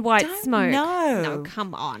right in white smoke? No,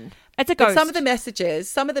 come on. It's a ghost. But some of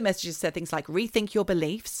the messages said things like rethink your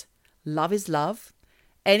beliefs, love is love,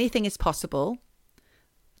 anything is possible.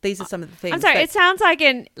 These are some of the things. I'm sorry, it sounds like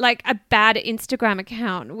a bad Instagram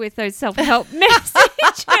account with those self-help messages.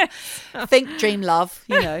 Think, dream, love,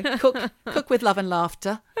 cook with love and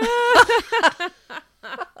laughter.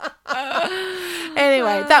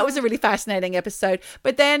 Anyway, that was a really fascinating episode.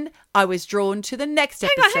 But then I was drawn to the next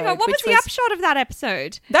episode. Hang on. What was the upshot of that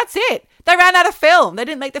episode? That's it. They ran out of film. They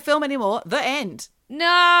didn't make the film anymore. The end.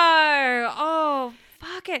 No. Oh,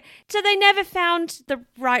 fuck it. So they never found the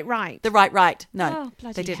right. The right. No, Oh,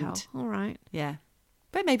 bloody they didn't. hell. All right. Yeah.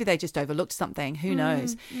 But maybe they just overlooked something. Who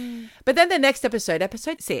knows? But then the next episode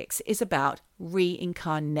 6, is about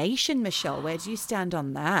reincarnation, Michelle. Where do you stand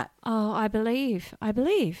on that? Oh, I believe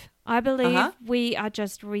we are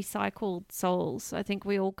just recycled souls. I think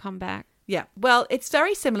we all come back. Yeah. Well, it's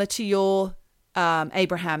very similar to your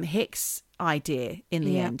Abraham Hicks idea in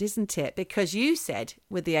the end, isn't it? Because you said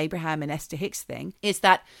with the Abraham and Esther Hicks thing is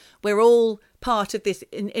that we're all part of this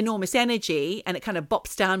enormous energy, and it kind of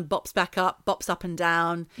bops down, bops back up, bops up and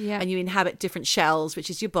down, and you inhabit different shells,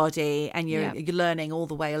 which is your body, and you're learning all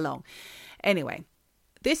the way along. Anyway,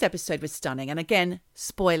 this episode was stunning. And again,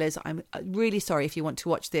 spoilers. I'm really sorry if you want to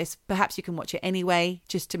watch this. Perhaps you can watch it anyway,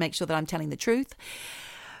 just to make sure that I'm telling the truth.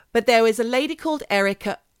 But there was a lady called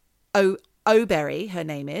Erica O'Berry, her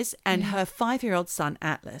name is, and her 5-year-old son,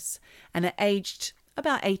 Atlas. And at aged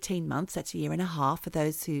about 18 months, that's a year and a half for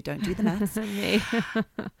those who don't do the maths,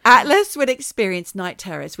 Atlas would experience night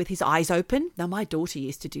terrors with his eyes open. Now, my daughter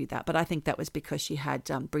used to do that, but I think that was because she had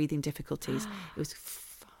breathing difficulties. It was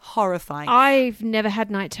horrifying. I've never had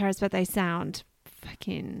night terrors, but they sound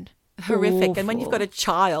fucking horrific. awful. And when you've got a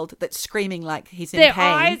child that's screaming like he's in their pain,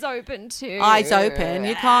 eyes open too. eyes open,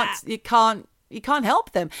 you can't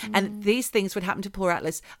help them. And these things would happen to poor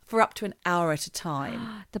Atlas for up to an hour at a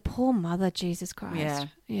time. The poor mother, Jesus Christ.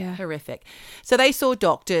 Yeah. Horrific. So they saw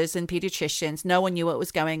doctors and pediatricians. No one knew what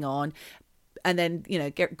was going on. And then,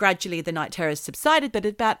 gradually the night terrors subsided. But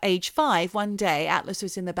at about age 5, one day, Atlas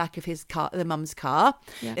was in the back of his car, the mum's car,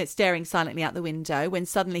 staring silently out the window, when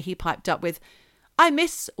suddenly he piped up with, "I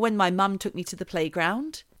miss when my mum took me to the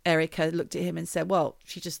playground." Erica looked at him and said, well,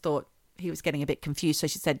 she just thought he was getting a bit confused. So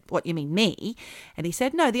she said, "What, you mean me?" And he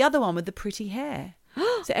said, "No, the other one with the pretty hair."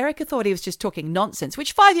 So Erica thought he was just talking nonsense,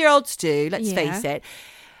 which 5-year-olds do, let's face it.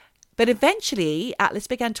 But eventually Atlas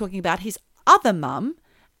began talking about his other mum.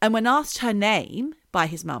 And when asked her name by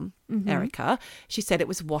his mum, Erica, she said it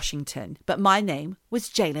was Washington. But my name was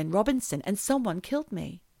Jalen Robinson and someone killed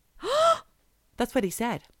me. That's what he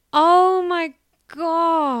said. Oh my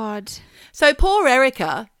God. So poor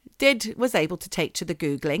Erica was able to take to the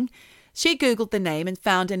Googling. She Googled the name and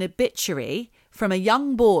found an obituary from a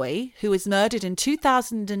young boy who was murdered in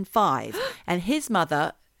 2005. And his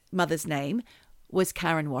mother's name was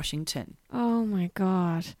Karen Washington. Oh my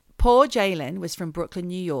God. Poor Jalen was from Brooklyn,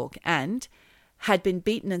 New York, and had been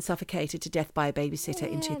beaten and suffocated to death by a babysitter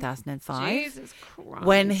in 2005 Jesus Christ.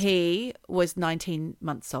 when he was 19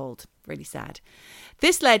 months old. Really sad.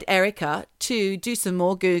 This led Erica to do some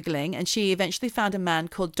more Googling, and she eventually found a man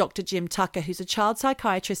called Dr. Jim Tucker, who's a child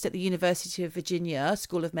psychiatrist at the University of Virginia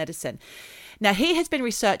School of Medicine. Now, he has been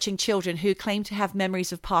researching children who claim to have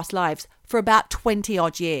memories of past lives for about 20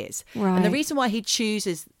 odd years. Right. And the reason why he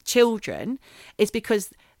chooses children is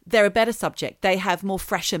because they're a better subject. They have more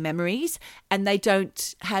fresher memories, and they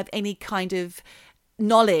don't have any kind of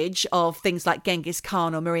knowledge of things like Genghis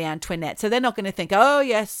Khan or Marie Antoinette. So they're not going to think, "Oh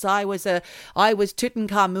yes, I was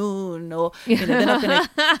Tutankhamun," or they're not going to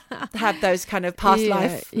have those kind of past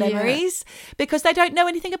life memories because they don't know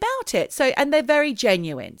anything about it. So, and they're very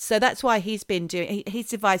genuine. So that's why he's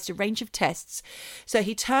devised a range of tests. So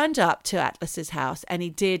he turned up to Atlas's house and he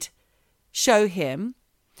did show him.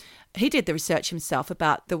 He did the research himself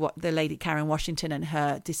about the lady Karen Washington and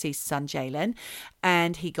her deceased son Jalen,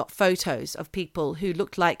 and he got photos of people who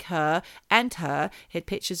looked like her and her. He had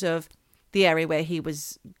pictures of the area where he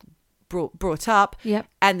was brought up,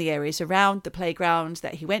 and the areas around the playground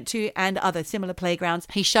that he went to and other similar playgrounds.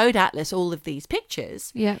 He showed Atlas all of these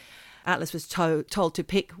pictures. Atlas was told to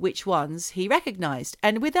pick which ones he recognized,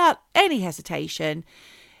 and without any hesitation,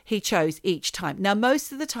 he chose each time. Now,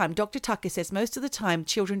 most of the time, Dr. Tucker says most of the time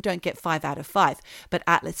children don't get 5 out of 5, but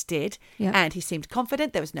Atlas did. And he seemed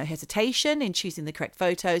confident. There was no hesitation in choosing the correct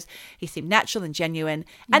photos. He seemed natural and genuine,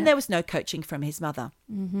 and there was no coaching from his mother.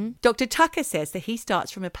 Dr. Tucker says that he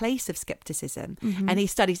starts from a place of skepticism, and he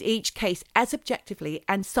studies each case as objectively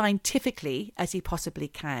and scientifically as he possibly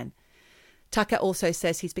can. Tucker also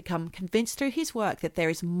says he's become convinced through his work that there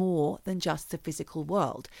is more than just the physical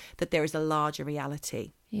world, that there is a larger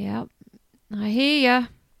reality. Yep. I hear you.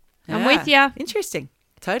 I'm with you. Interesting.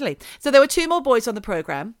 Totally. So there were 2 more boys on the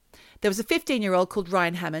program. There was a 15-year-old called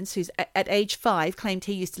Ryan Hammonds, who's at age 5 claimed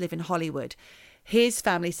he used to live in Hollywood. His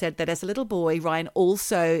family said that as a little boy, Ryan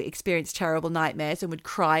also experienced terrible nightmares and would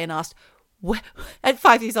cry and ask, at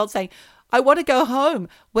 5 years old, saying, "I want to go home.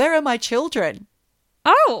 Where are my children?"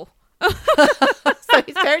 Oh. So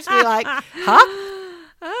his parents would be like, huh?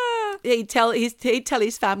 He'd tell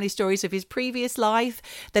his family stories of his previous life,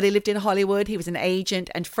 that he lived in Hollywood. He was an agent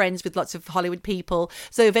and friends with lots of Hollywood people.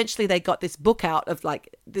 So eventually they got this book out of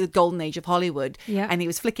like the golden age of Hollywood. Yeah. And he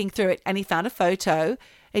was flicking through it and he found a photo. And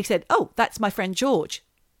he said, oh, that's my friend George.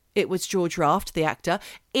 It was George Raft, the actor.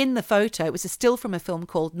 In the photo, it was a still from a film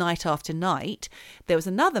called Night After Night. There was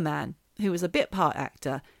another man who was a bit part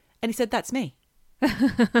actor. And he said, that's me.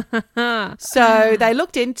 So they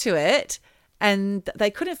looked into it. And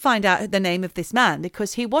they couldn't find out the name of this man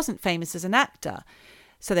because he wasn't famous as an actor.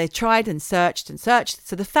 So they tried and searched and searched.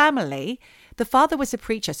 So the father was a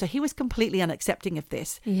preacher, so he was completely unaccepting of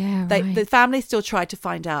this. Yeah, right. The family still tried to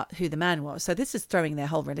find out who the man was. So this is throwing their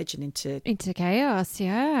whole religion into chaos,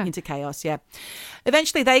 yeah. Into chaos, yeah.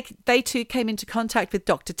 Eventually, they too came into contact with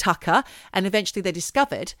Dr. Tucker, and eventually they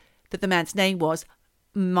discovered that the man's name was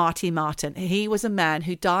Marty Martin. He was a man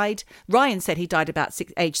who died. Ryan said he died about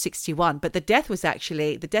age 61, but the death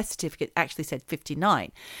certificate actually said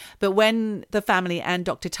 59. But when the family and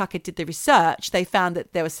Dr. Tucker did the research, they found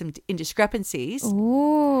that there were some indiscrepancies.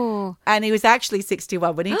 Ooh. And he was actually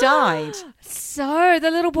 61 when he died. So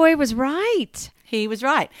the little boy was right. He was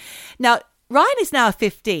right. Now, Ryan is now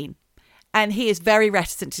 15, and he is very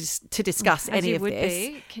reticent to discuss As any you of would this.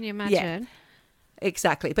 be. Can you imagine? Yeah.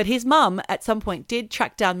 Exactly. But his mum at some point did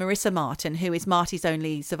track down Marissa Martin, who is Marty's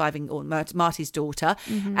only surviving, or Marty's daughter.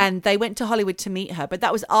 Mm-hmm. And they went to Hollywood to meet her. But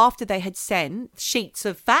that was after they had sent sheets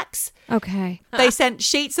of facts. Okay. They sent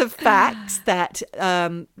sheets of facts that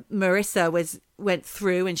Marissa went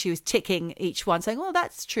through, and she was ticking each one saying, oh,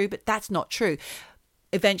 that's true, but that's not true.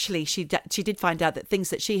 Eventually, she did find out that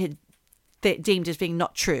things that she had deemed as being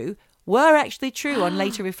not true were actually true. On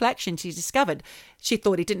later reflection, she discovered she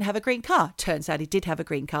thought he didn't have a green car. Turns out he did have a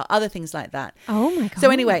green car. Other things like that. Oh my God. So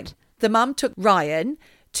anyway, the mum took Ryan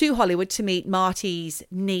to Hollywood to meet Marty's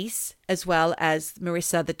niece as well as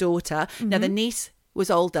Marissa, the daughter. Mm-hmm. Now the niece was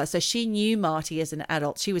older, so she knew Marty as an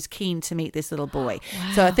adult. She was keen to meet this little boy.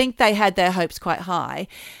 Wow. So I think they had their hopes quite high.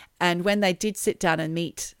 And when they did sit down and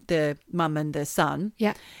meet the mum and the son,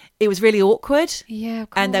 yeah, it was really awkward. Yeah,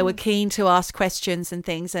 and they were keen to ask questions and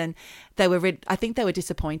things. And they were, I think they were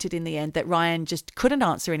disappointed in the end that Ryan just couldn't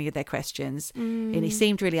answer any of their questions. And he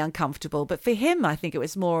seemed really uncomfortable. But for him, I think it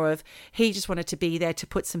was more of he just wanted to be there to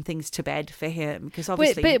put some things to bed for him. Because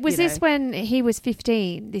obviously, but was this when he was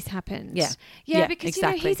 15? This happened. Yeah, because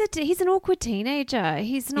exactly. he's an awkward teenager.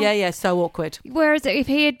 He's not. Yeah, so awkward. Whereas if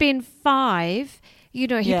he had been 5. He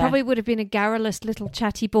probably would have been a garrulous little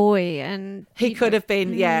chatty boy, and he could have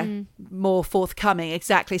been, more forthcoming.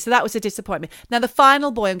 Exactly. So that was a disappointment. Now, the final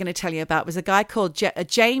boy I'm going to tell you about was a guy called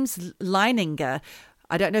James Leininger.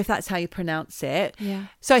 I don't know if that's how you pronounce it. Yeah.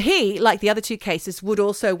 So he, like the other 2 cases, would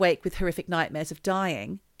also wake with horrific nightmares of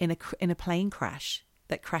dying in a plane crash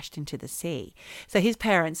that crashed into the sea. So his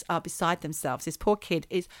parents are beside themselves. This poor kid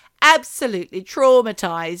is absolutely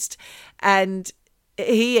traumatized, and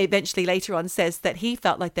he eventually later on says that he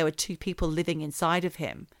felt like there were 2 people living inside of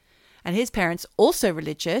him. And his parents, also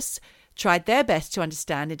religious, tried their best to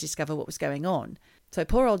understand and discover what was going on. So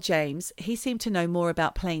poor old James, he seemed to know more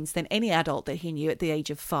about planes than any adult that he knew at the age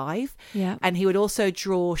of 5. Yeah. And he would also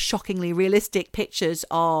draw shockingly realistic pictures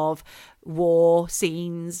of war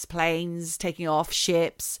scenes, planes taking off,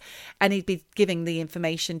 ships. And he'd be giving the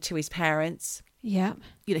information to his parents. Yeah.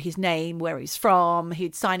 His name, where he's from.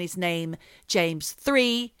 He'd sign his name James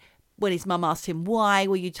 3. When his mum asked him, why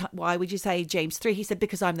would you say James 3? He said,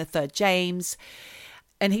 because I'm the 3rd James.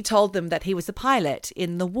 And he told them that he was a pilot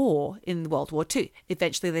in the war, in World War II.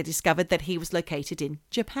 Eventually they discovered that he was located in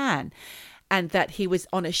Japan and that he was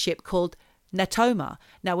on a ship called Natoma.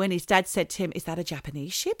 Now, when his dad said to him, is that a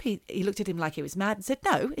Japanese ship? He looked at him like he was mad and said,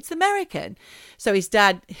 no, it's American. So his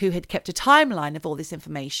dad, who had kept a timeline of all this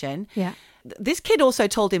information, this kid also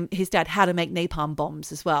told his dad how to make napalm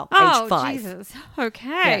bombs as well, age 5. Jesus.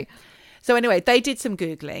 Okay. Yeah. So anyway, they did some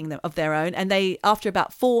Googling of their own, and after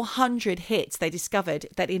about 400 hits, they discovered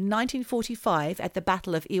that in 1945, at the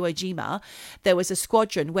Battle of Iwo Jima, there was a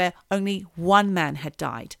squadron where only 1 man had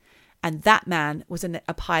died. And that man was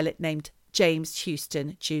a pilot named James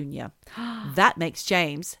Houston Jr. That makes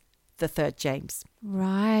James the 3rd James.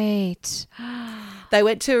 Right. They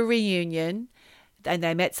went to a reunion and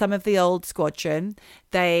they met some of the old squadron.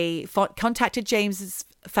 They contacted James's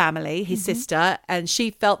family, his sister, and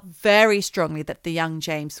she felt very strongly that the young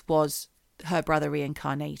James was her brother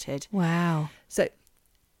reincarnated. Wow. So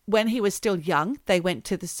when he was still young, they went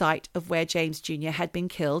to the site of where James Jr. had been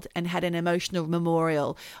killed and had an emotional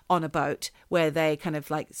memorial on a boat where they kind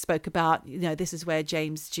of like spoke about, this is where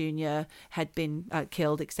James Jr. had been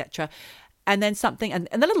killed, etc. And then something, and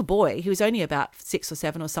the little boy, who was only about 6 or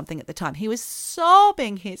 7 or something at the time, he was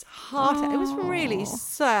sobbing his heart out. It was really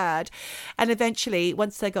sad. And eventually,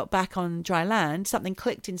 once they got back on dry land, something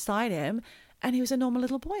clicked inside him and he was a normal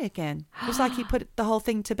little boy again. It was like he put the whole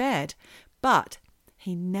thing to bed. But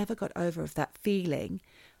he never got over of that feeling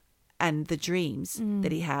and the dreams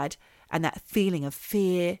that he had and that feeling of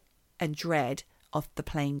fear and dread of the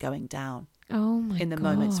plane going down. Oh my God. In the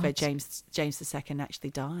moments where James II actually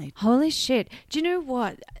died. Holy shit. Do you know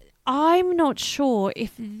what? I'm not sure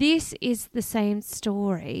if this is the same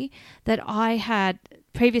story that I had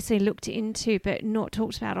previously looked into but not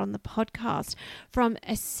talked about on the podcast from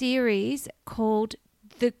a series called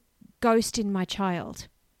The Ghost in My Child.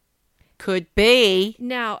 Could be.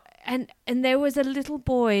 Now, and there was a little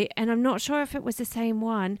boy, and I'm not sure if it was the same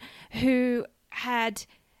one, who had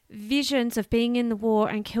visions of being in the war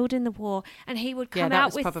and killed in the war, and he would come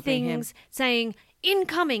out with things saying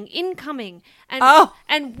incoming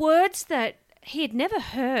and words that he had never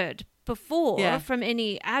heard before from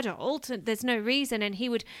any adult, and there's no reason, and he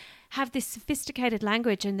would have this sophisticated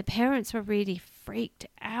language, and the parents were really freaked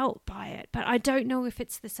out by it. But I don't know if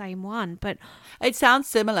it's the same one. But it sounds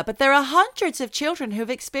similar, but there are hundreds of children who've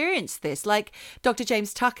experienced this. Like Dr.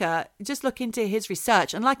 James Tucker, just look into his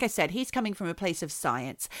research. And like I said, he's coming from a place of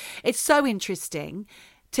science. It's so interesting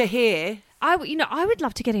to hear. I would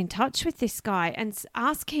love to get in touch with this guy and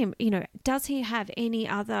ask him, does he have any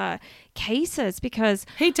other cases? Because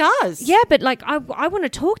he does. Yeah, but I want to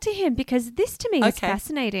talk to him because this to me is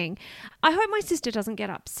fascinating. I hope my sister doesn't get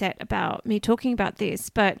upset about me talking about this,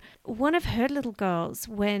 but one of her little girls,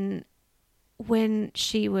 when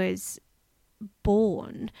she was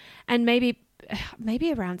born and maybe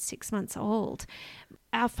around 6 months old,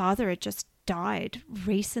 our father had just died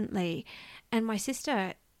recently, and my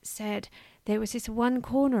sister said there was this one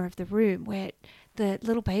corner of the room where the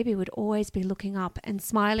little baby would always be looking up and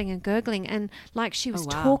smiling and gurgling and like she was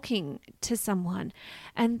talking to someone.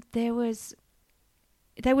 And they were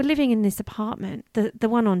living in this apartment, the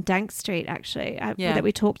one on Dank Street, actually, that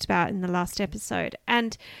we talked about in the last episode.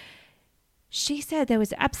 And she said there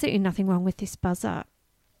was absolutely nothing wrong with this buzzer.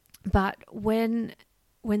 But when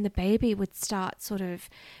the baby would start sort of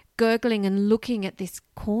gurgling and looking at this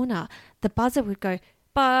corner, the buzzer would go,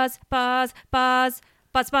 buzz, buzz, buzz,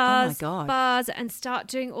 buzz, buzz, buzz, and start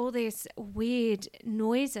doing all these weird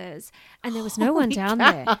noises. And there was no one down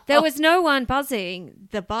there. There was no one buzzing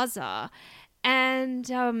the buzzer, and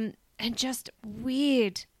just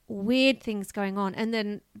weird things going on. And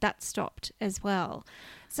then that stopped as well.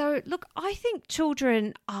 So look, I think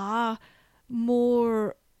children are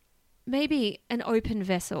more maybe an open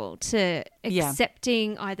vessel to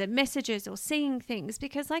accepting either messages or seeing things,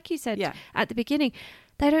 because like you said at the beginning,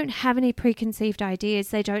 they don't have any preconceived ideas.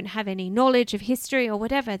 They don't have any knowledge of history or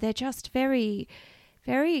whatever. They're just very,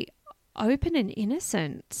 very open and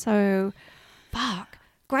innocent. So, fuck.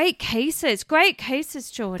 Great cases,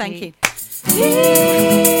 Geordie. Thank you.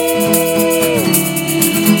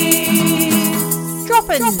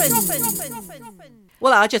 Dropping.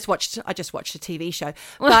 Well, I just watched a TV show,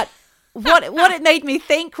 but what it made me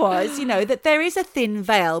think was, that there is a thin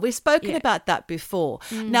veil. We've spoken about that before.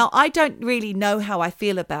 Now, I don't really know how I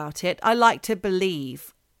feel about it. I like to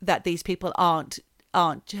believe that these people aren't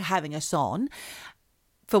having us on.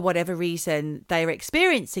 For whatever reason, they're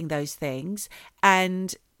experiencing those things,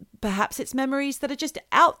 and perhaps it's memories that are just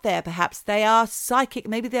out there. Perhaps they are psychic.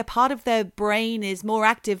 Maybe their part of their brain is more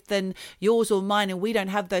active than yours or mine, and we don't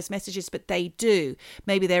have those messages, but they do.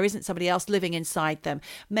 Maybe there isn't somebody else living inside them.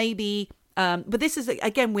 Maybe, but this is,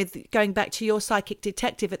 again, with going back to your psychic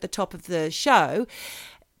detective at the top of the show,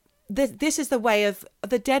 this is the way of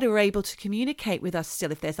the dead are able to communicate with us still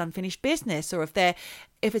if there's unfinished business, or if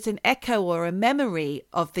it's an echo or a memory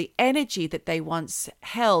of the energy that they once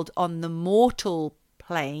held on the mortal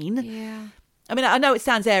plane. Yeah. I mean, I know it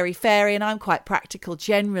sounds airy-fairy, and I'm quite practical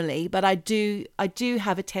generally, but I do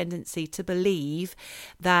have a tendency to believe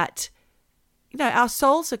that, our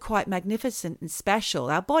souls are quite magnificent and special.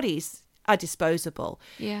 Our bodies are disposable.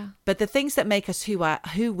 Yeah. But the things that make us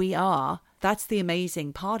who we are, that's the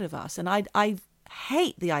amazing part of us. And I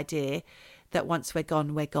hate the idea that once we're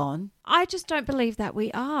gone, we're gone. I just don't believe that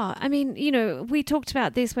we are. I mean, we talked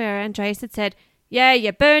about this where Andreas had said, yeah,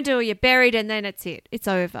 you're burned or you're buried and then it's it. It's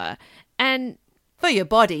over. And for your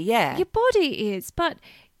body, yeah. Your body is. But,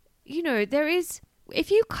 there is, if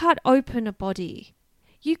you cut open a body,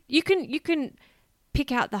 you can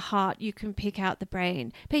pick out the heart, you can pick out the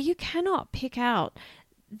brain, but you cannot pick out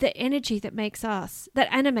the energy that makes us, that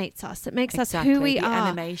animates us, that makes us who we the are.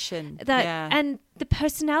 Animation. And the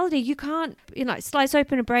personality, you can't, slice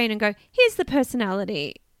open a brain and go, here's the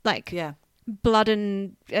personality. blood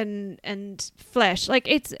and flesh. Like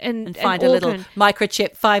it's and find a little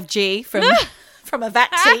microchip 5G from a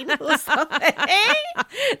vaccine or something.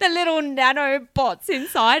 The little nanobots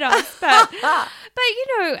inside us. But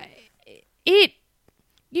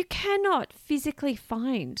you cannot physically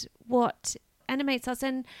find what animates us,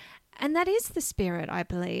 and that is the spirit, I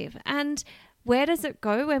believe. And where does it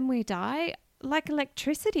go when we die? Like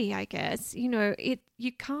electricity, I guess. You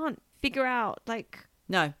can't figure out, like...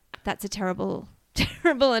 No. That's a terrible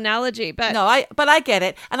analogy, but... No, I get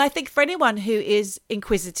it. And I think for anyone who is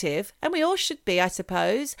inquisitive, and we all should be, I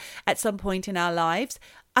suppose, at some point in our lives,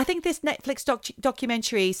 I think this Netflix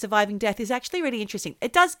documentary, Surviving Death, is actually really interesting.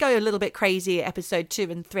 It does go a little bit crazy, episode 2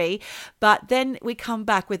 and 3, but then we come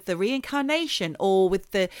back with the reincarnation, or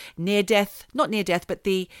with the not near death, but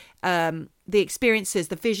the experiences,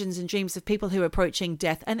 the visions and dreams of people who are approaching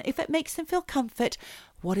death. And if it makes them feel comfort,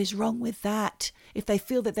 what is wrong with that? If they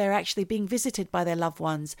feel that they're actually being visited by their loved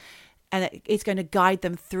ones, and it's going to guide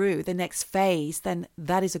them through the next phase, then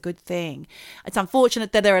that is a good thing. It's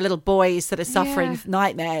unfortunate that there are little boys that are suffering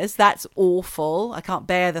nightmares. That's awful. I can't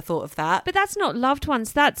bear the thought of that. But that's not loved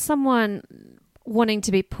ones. That's someone wanting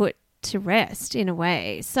to be put to rest in a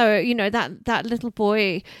way. So, that little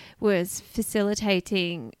boy was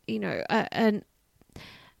facilitating, an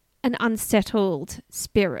unsettled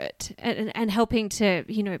spirit and helping to,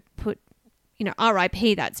 put,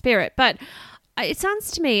 RIP that spirit. But it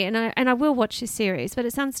sounds to me, and I will watch this series, but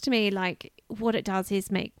it sounds to me like what it does is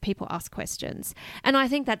make people ask questions. And I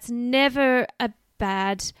think that's never a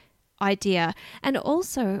bad idea. And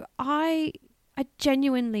also, I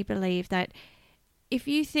genuinely believe that if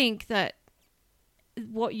you think that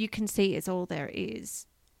what you can see is all there is,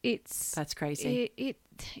 that's crazy.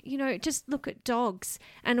 Just look at dogs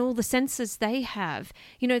and all the senses they have.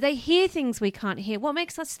 They hear things we can't hear. What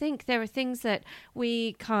makes us think there are things that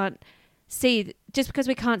we can't see? Just because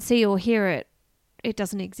we can't see or hear it, it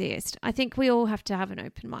doesn't exist. I think we all have to have an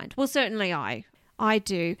open mind. Well, certainly I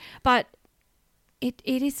do. But it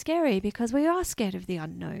is scary because we are scared of the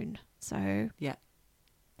unknown. So yeah,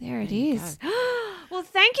 there it is. Well,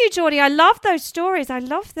 thank you, Geordie. I love those stories. I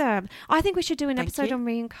love them. I think we should do an episode on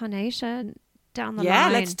reincarnation down the line. Yeah,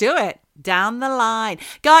 let's do it. Down the line.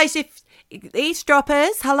 Guys, if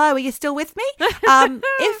eavesdroppers, hello, are you still with me?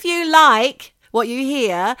 If you like what you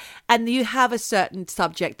hear and you have a certain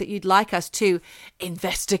subject that you'd like us to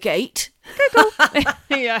investigate,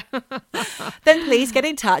 yeah, then please get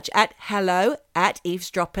in touch at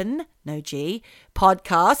hello@eavesdroppin, no G,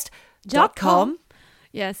 podcast.com.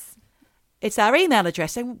 Yes. It's our email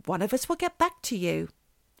address, and one of us will get back to you.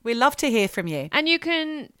 We love to hear from you. And you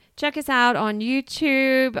can check us out on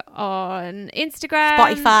YouTube, on Instagram,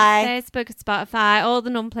 Facebook, Spotify, all the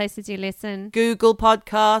normal places you listen. Google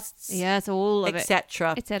Podcasts. Yes, all of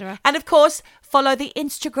etc. etc. And of course, follow the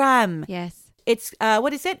Instagram. Yes. It's,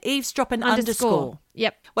 what is it? Eavesdropping _.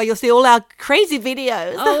 Yep. Where you'll see all our crazy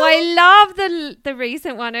videos. Oh, I love the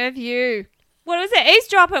recent one of you. What was it?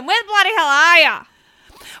 Eavesdropping. Where the bloody hell are you?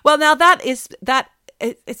 Well, now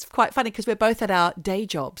it's quite funny because we're both at our day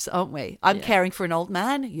jobs, aren't we? I'm caring for an old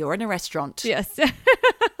man. You're in a restaurant. Yes.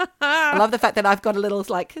 I love the fact that I've got a little,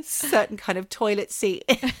 certain kind of toilet seat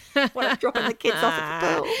when I'm dropping the kids off at the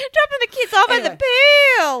pool. Dropping the kids off at the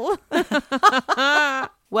pool.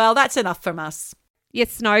 Well, that's enough from us. You're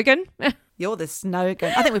Snogan. You're the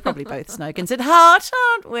Snogan. I think we're probably both Snogans at heart,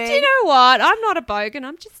 aren't we? Do you know what? I'm not a bogan.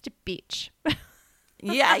 I'm just a bitch.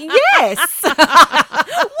 Yeah, yes.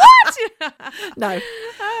 What? No,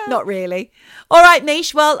 not really. All right,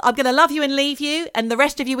 Mish. Well, I'm going to love you and leave you and the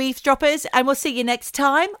rest of you eavesdroppers, and we'll see you next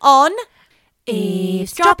time on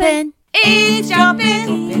Eavesdropping. Eavesdropping.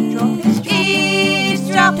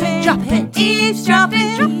 Eavesdropping. Eavesdropping.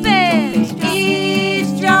 Eavesdropping.